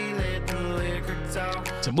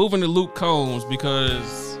to move into Luke Combs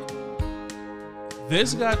because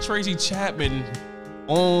this got Tracy Chapman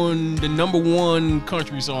on the #1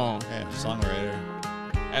 country song. Yeah, songwriter.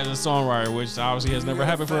 As a songwriter, which obviously has never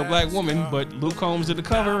happened for a black woman, but Luke Combs did the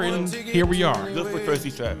cover, and here we are. Good for Tracy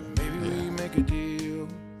Chapman.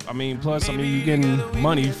 I mean, plus, you're getting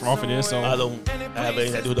money off of this, so I don't have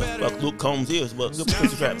anything to do with the fuck Luke Combs is, but good for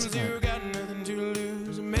Tracy Chapman.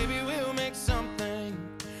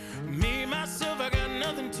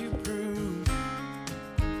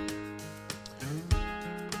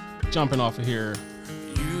 Jumping off of here.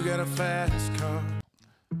 You got a fast car.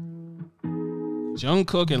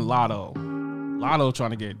 Jungkook and Lotto. Lotto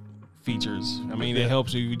trying to get features. I mean, it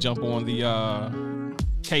helps you jump on the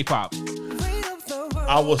K-pop.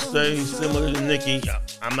 I would say similar to Nicki.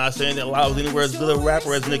 I'm not saying that Lotto's anywhere as good a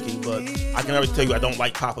rapper as Nicki, but I can always tell you I don't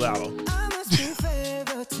like Pop Lotto.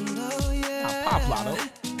 Pop Lotto.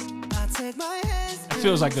 It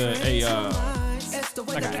feels like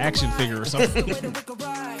like an action figure or something.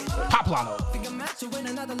 Pop Lotto.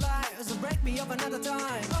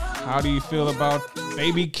 How do you feel about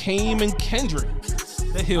Baby Keem and Kendrick,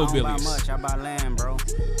 the Hillbillies?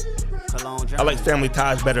 I like Family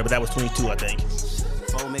Ties better, but that was 22, I think.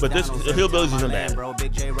 But the Hillbillies isn't bad.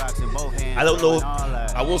 I don't know.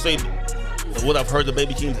 I will say what I've heard, the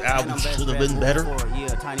Baby Keem's album should have been better.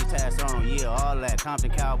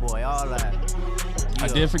 I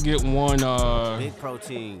did forget one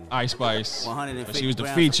Ice Spice. She was the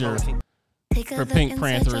feature for Pink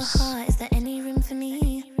Panthers.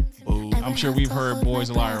 I'm sure we've heard Boys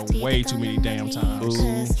a Liar way too many damn times.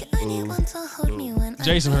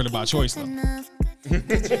 Jason heard about Choice though.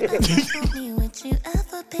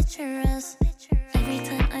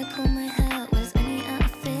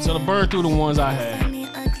 So to burn through the ones I had.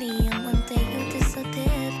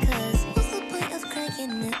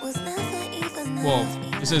 Well,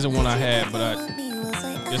 this isn't one I had, but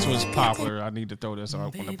this was popular. I need to throw this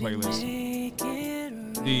on the playlist.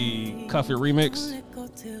 The Cuff It remix.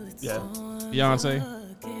 Yeah. Beyonce.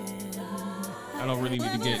 I don't really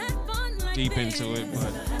need to get deep into it,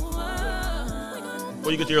 but.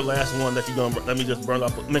 Well, you get to your last one that you're going to let me just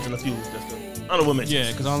mention a few. I don't know what mention.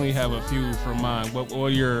 Yeah, because I only have a few from mine. What are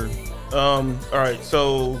your. All right,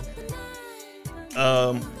 so.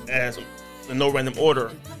 As in no random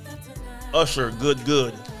order. Usher,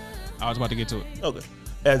 Good. I was about to get to it. Okay.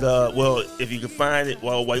 As well, if you can find it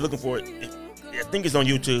while you're looking for it, I think it's on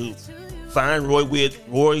YouTube. Find Roy Wood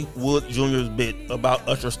Jr.'s bit about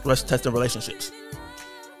Usher stress testing relationships.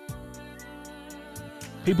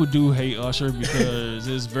 People do hate Usher because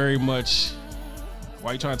it's very much.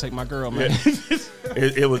 Why you trying to take my girl, man? Yeah.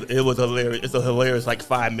 it was hilarious. It's a hilarious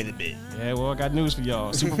 5-minute bit. Yeah, well, I got news for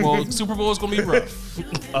y'all. Super Bowl is gonna be rough.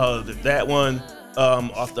 That one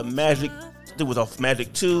off the Magic. It was off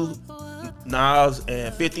Magic 2, Nas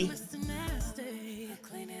and 50.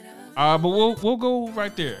 But we'll go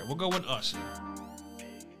right there. We'll go with Usher.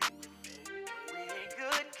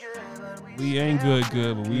 We ain't good,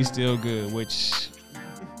 but we still good. Which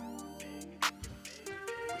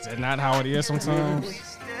is that not how it is sometimes?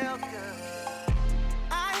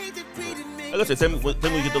 Like I said, tell me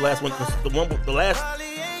when we get the last one. The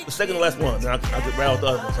second to last one. Then I'll get right off the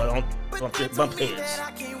other one, so I don't bump heads.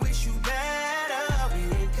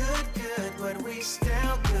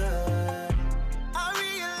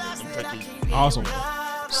 Awesome.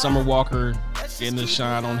 Summer Walker getting the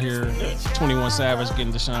shine on here. 21 Savage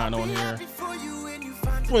getting the shine on here.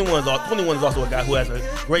 21 is also a guy who has a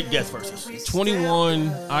great guest versus. 21,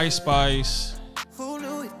 Ice Spice,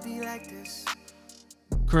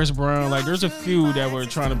 Chris Brown. Like, there's a few that were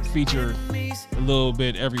trying to feature a little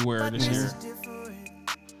bit everywhere this year.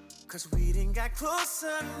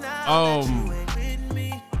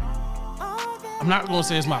 I'm not gonna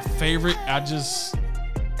say it's my favorite.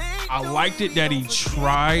 I liked it that he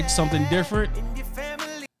tried something different.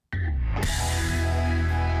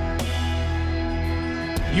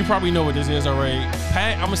 You probably know what this is already.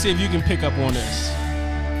 Pat, I'm gonna see if you can pick up on this.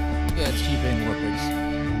 Yeah, it's T-Pain War Pigs.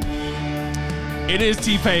 It is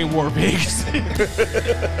T-Pain War Pigs.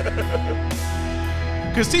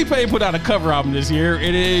 Because T-Pain put out a cover album this year,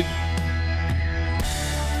 and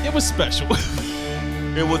it was special.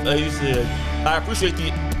 It was, he said, I appreciate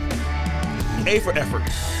the A for effort.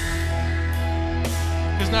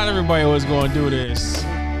 Because not everybody was going to do this,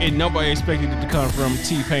 and nobody expected it to come from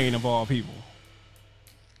T-Pain of all people.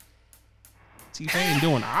 T-Pain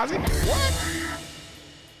doing Ozzy? What?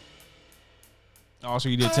 Also,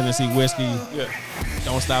 you did Tennessee Whiskey. Yeah.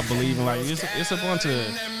 Don't Stop Believing. Like, it's a bunch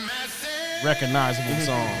of recognizable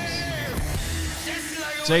songs.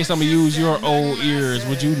 Jason, I'm gonna use your old ears.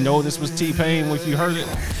 Would you know this was T-Pain if you heard it?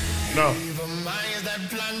 No.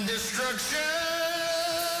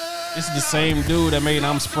 This is the same dude that made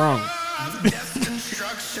I'm Sprung. This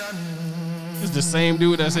is the same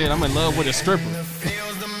dude that said I'm in love with a stripper.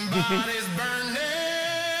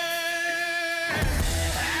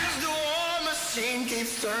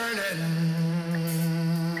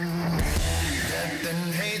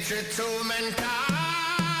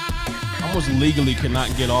 Almost legally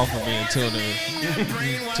cannot get off of it until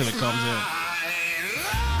it comes in.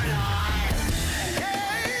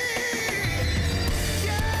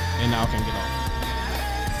 And now I can get off.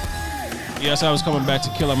 Yes, I was coming back to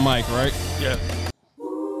Killer Mike, right? Yeah.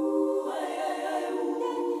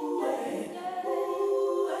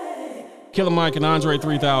 Killer Mike and Andre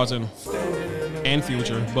 3000 and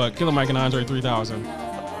Future, but Killer Mike and Andre 3000.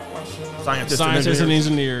 Scientists and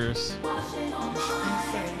engineers.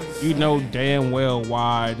 You know damn well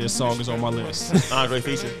why this song is on my list. Andre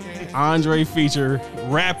feature,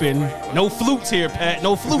 rapping. No flutes here, Pat.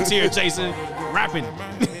 No flutes here, Jason. Rapping.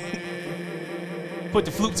 Put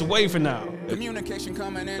the flutes away for now. Communication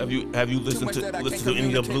coming in. Have you listened to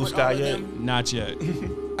any of Blue Sky yet? Not yet.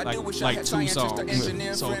 like 2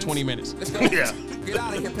 songs. So 20 minutes. Yeah. Get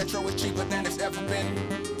out of here, petrol is cheaper than it's ever been.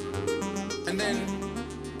 And then,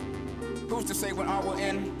 who's to say when all will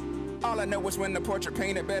end? All I know is when the portrait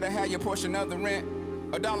painted, better have your portion of the rent.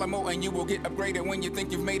 $1 more and you will get upgraded. When you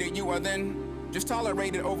think you've made it, you are then just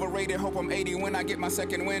tolerated, overrated. Hope I'm 80 when I get my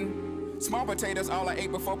second win. Small potatoes, all I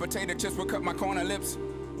ate before potato chips would cut my corner lips.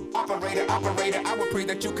 Operator, I would pray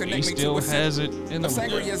that you connect me to a still has it in the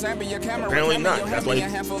Zambia camera. Apparently not. That's why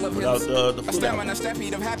a stamina,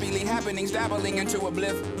 stampede of happily happenings, dabbling into a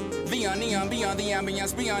bliff. Beyond neon, beyond the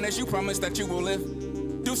ambience, beyond as you promise that you will live.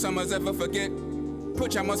 Do summers ever forget?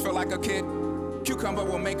 Put your must feel like a kid. Cucumber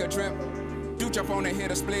will make a drip. Do jump on and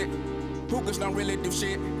hit a split. Hookers don't really do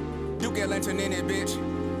shit. Do get lantern in it, bitch.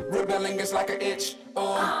 Rebelling is like an itch.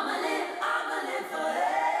 Oh.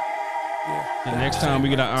 The next time we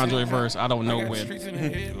get an Andre verse, I don't know when.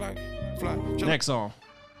 Next song.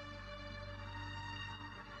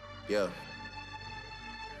 Yeah.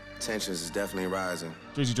 Tensions is definitely rising.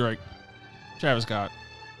 Drizzy Drake. Travis Scott.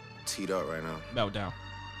 Teed up right now. Meltdown.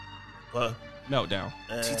 What? Meltdown.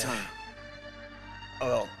 T-time.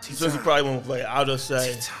 Oh, since you probably won't play, I'll just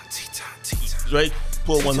say Drake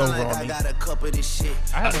pulled one over on me. I got a cup of this shit.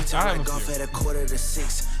 I haven't off at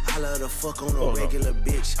 5:45. I love to fuck on a regular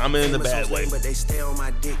bitch. I'm in the bad way. But they stay on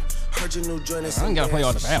my dick. Heard your new joint. I ain't gotta play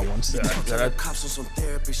all the bad ones. I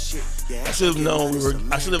should have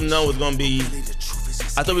known I should have known it was gonna be.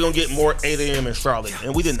 I thought we were gonna get more 8 a.m. in Charlotte,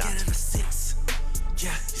 and we did not.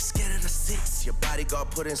 Your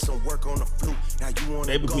bodyguard put in some work on the flute. Now you want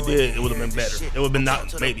maybe if we did, it would have been better. It would have been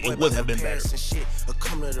not. Maybe it would have been better.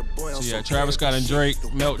 So yeah, Travis Scott and Drake,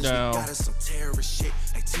 Meltdown.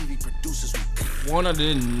 One I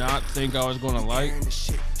did not think I was gonna like.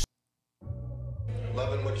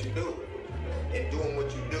 Loving what you do and doing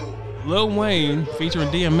what you do. Lil Wayne featuring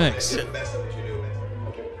DMX.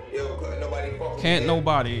 Can't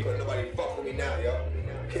nobody. Ain't nobody.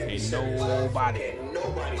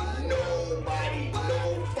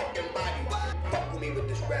 No fucking body fuck with me with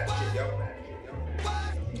this rap shit, yo.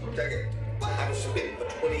 Check it. I've been spitting for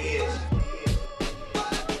 20 years.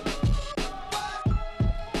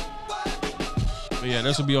 But yeah,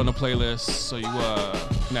 this will be on the playlist, so you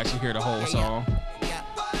can actually hear the whole song.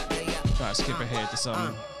 Try to skip ahead to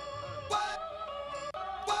something.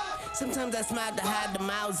 Sometimes I smile to hide the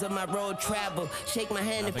miles of my road travel. Shake my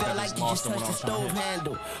hand and feel like you just touched the stove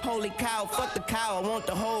handle. Holy cow, fuck the cow, I want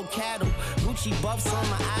the whole cattle. Gucci buffs on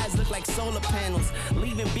my eyes look like solar panels.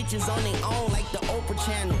 Leaving bitches on their own like the Oprah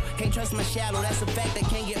channel. Can't trust my shadow, that's a fact that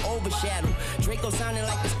can't get overshadowed. Draco sounding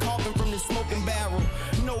like it's coughing from the smoking barrel.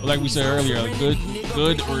 No, like we said earlier,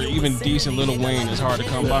 good or even decent Lil Wayne is hard to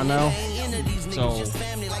come by now. So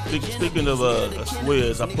speaking of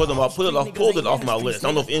Swizz, I pulled it off my list. I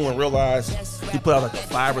don't know if anyone realized he put out like a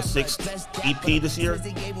 5 or 6 EP this year.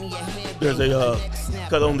 There's a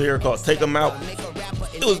cut on there called "Take 'Em Out."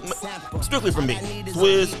 It was strictly for me.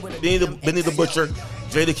 Swizz, Benny the Butcher,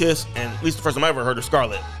 Jadakiss, and at least the first time I ever heard of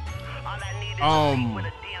Scarlett.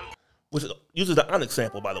 Which uses the Onyx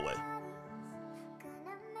sample, by the way.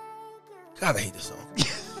 God, I hate this song.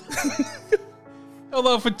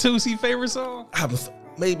 Hello for Tootsie, favorite song?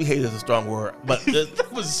 Maybe hate is a strong word, but that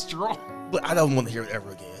was strong. But I don't want to hear it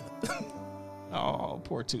ever again. Oh,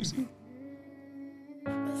 poor Tootsie.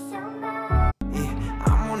 Yeah,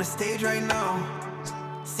 I'm on the stage right now,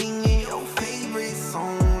 singing your favorite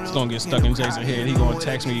song. It's gonna get stuck in Jason head. He gonna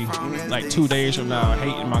text me like 2 days from now,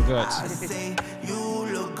 hating my guts. You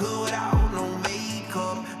look good without no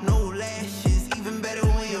makeup, no lashes, even better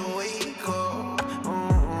when you wake up.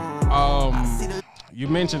 You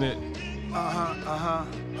mentioned it.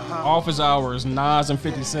 Office Hours, Nas and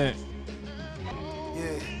 50 Cent. I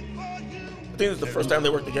think it's the first time they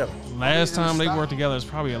worked together. Last time they worked together is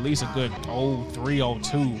probably at least a good 03,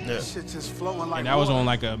 02. Yeah. And that was on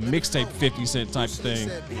like a mixtape 50 Cent type thing.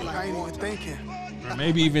 Or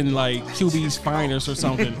maybe even like QB's Finest or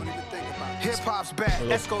something. Hip hop's back.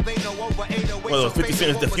 Esco, they know over 808. Well, 50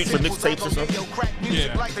 Cent is the future mixtapes or something.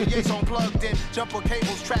 Yeah. Like the Yates on plugged in, jumper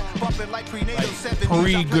cables track, bumping like prenatal 70s.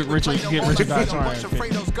 Pre-Get Rich or Die Trying.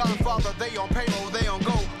 Fredo's Godfather, they on payroll, they on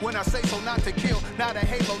go. When I say so, not to kill, not a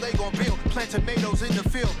halo, they gon' build. Plant tomatoes in the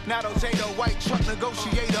field, not Jada, white truck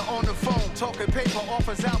negotiator on the phone, talking paper,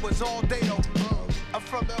 office hours all day though.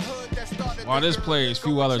 From the hood that started. While this plays,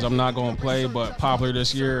 few others I'm not gonna play, but popular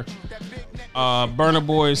this year. Burna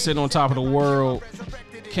Boy Sitting on Top of the World.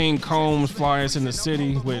 King Combs Fly Us in the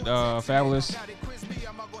City with Fabulous.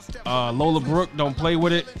 Lola Brooke, Don't Play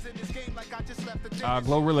With It.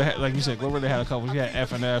 Glorilla, like you said, Glorilla had a couple. She had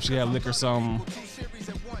F&F, she had Liquor Something.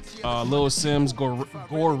 Lil Sims,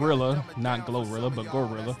 Gorilla, not Glorilla, but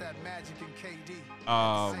Gorilla.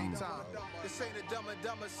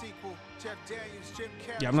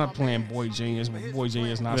 Yeah, I'm not playing Boy Genius. Boy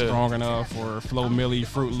Genius not strong enough, or Flo Milli,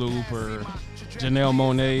 Fruit Loop, or Janelle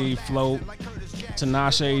Monáe, Float.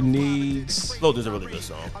 Tinashe Needs. Float is a really good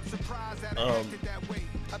song.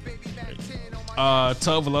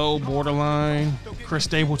 Tove Lo, Borderline. Chris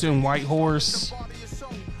Stapleton, White Horse.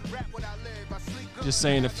 Just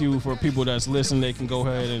saying a few for people that's listening. They can go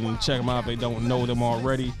ahead and check them out if they don't know them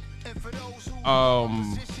already.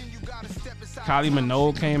 Kylie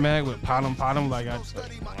Minogue came back with Potom. Like I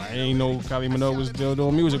ain't know Kylie Minogue was still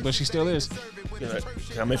doing music, but she still is.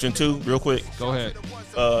 Can I mention two real quick? Go ahead.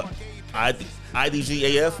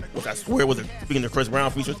 IDGAF, which I swear was speaking of Chris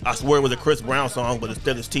Brown features, I swear it was a Chris Brown song, but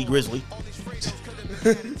instead it's T Grizzly.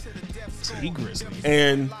 T Grizzly.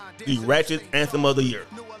 And the Ratchet Anthem of the Year.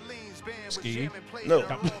 Ski? No.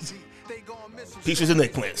 Peaches and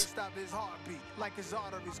Eggplants.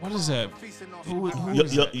 What is that? Who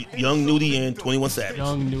is that? Young Nudy and 21 Savage.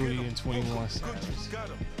 Young Nudy and 21 Savage.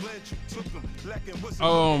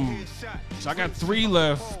 So I got 3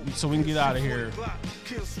 left, so we can get out of here.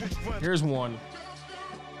 Here's one.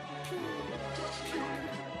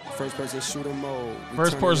 First person shooter mode.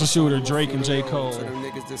 First person shooter, Drake and J. Cole. So them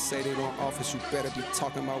niggas that say they don't office, you better be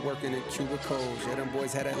talking about working in cubicles. Yeah, them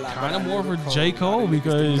boys had that lot. Kind of more for J. Cole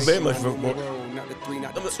because very much for more.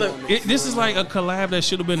 This is like a collab that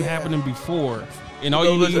should have been happening before. And all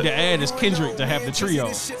you need to add is Kendrick to have the trio.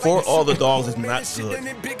 For All the Dogs is not good.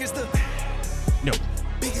 No.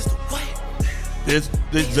 This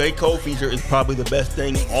J. Cole feature is probably the best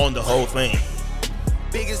thing on the whole thing.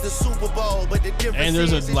 And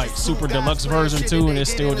there's a like super deluxe version too, and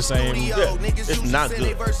it's still the same. Yeah, it's not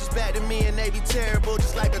good. But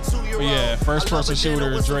yeah, first person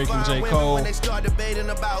shooter, Drake and J. Cole.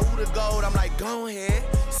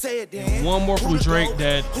 And one more from Drake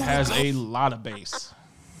that has a lot of bass.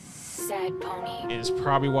 It's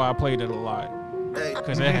probably why I played it a lot.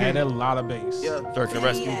 Because it had a lot of bass. Search and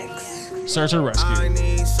Rescue. Search and Rescue.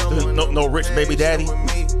 No Rich Baby Daddy.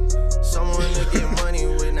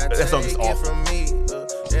 That song is awful.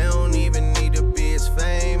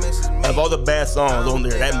 Of all the bad songs on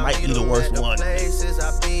there, that might be the worst one.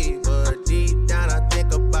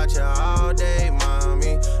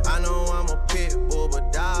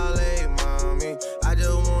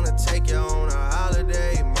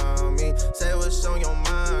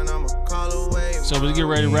 So we get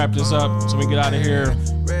ready to wrap this up so we get out of here.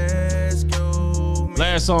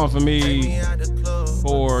 Last song for me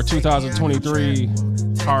for 2023,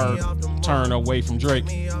 hard turn away from Drake.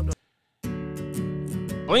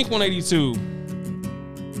 Blink-182,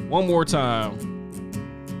 One More Time.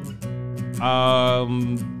 I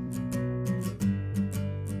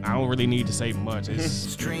don't really need to say much.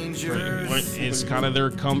 It's kind of their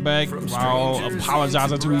comeback while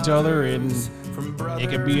apologizing to each other, and it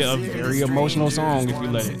can be a very emotional song if you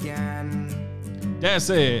let it. That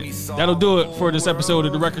said, that'll do it for this episode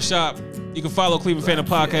of The Record Shop. You can follow Cleveland Fandom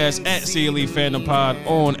Podcast at CLE Fandom Pod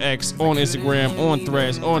on X, on Instagram, on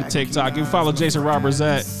Threads, on TikTok. You can follow Jason Roberts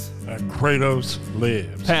at Kratos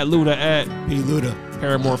Lives. Pat Luda at P. Luda.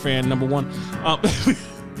 Paramore fan number 1.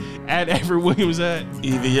 At Everett Williams at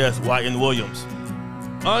EVS White Williams.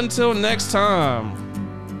 Until next time,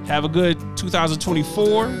 have a good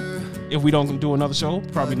 2024. If we don't do another show,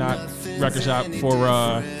 probably not Record Shop for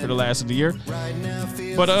the last of the year.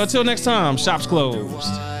 But until next time, shop's closed.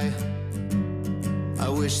 I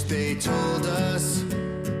wish they told us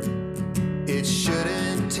it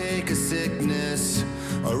shouldn't take a sickness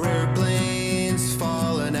or airplanes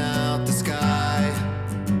falling out the sky.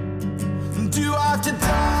 Do I have to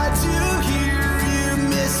die to hear you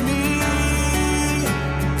miss me?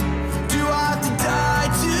 Do I have to die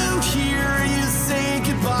to hear you say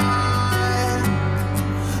goodbye?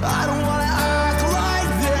 I don't wanna act like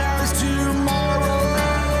there's tomorrow.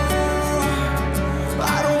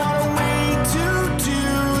 I don't wanna wait to do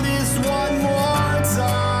this one more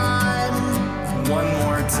time. One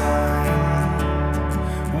more time.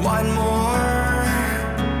 One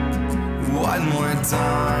more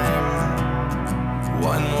time.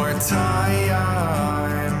 One more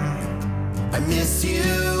time. I miss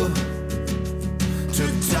you.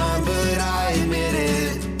 Took time, but I admit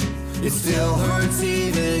it. It still hurts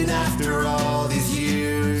even after all these years.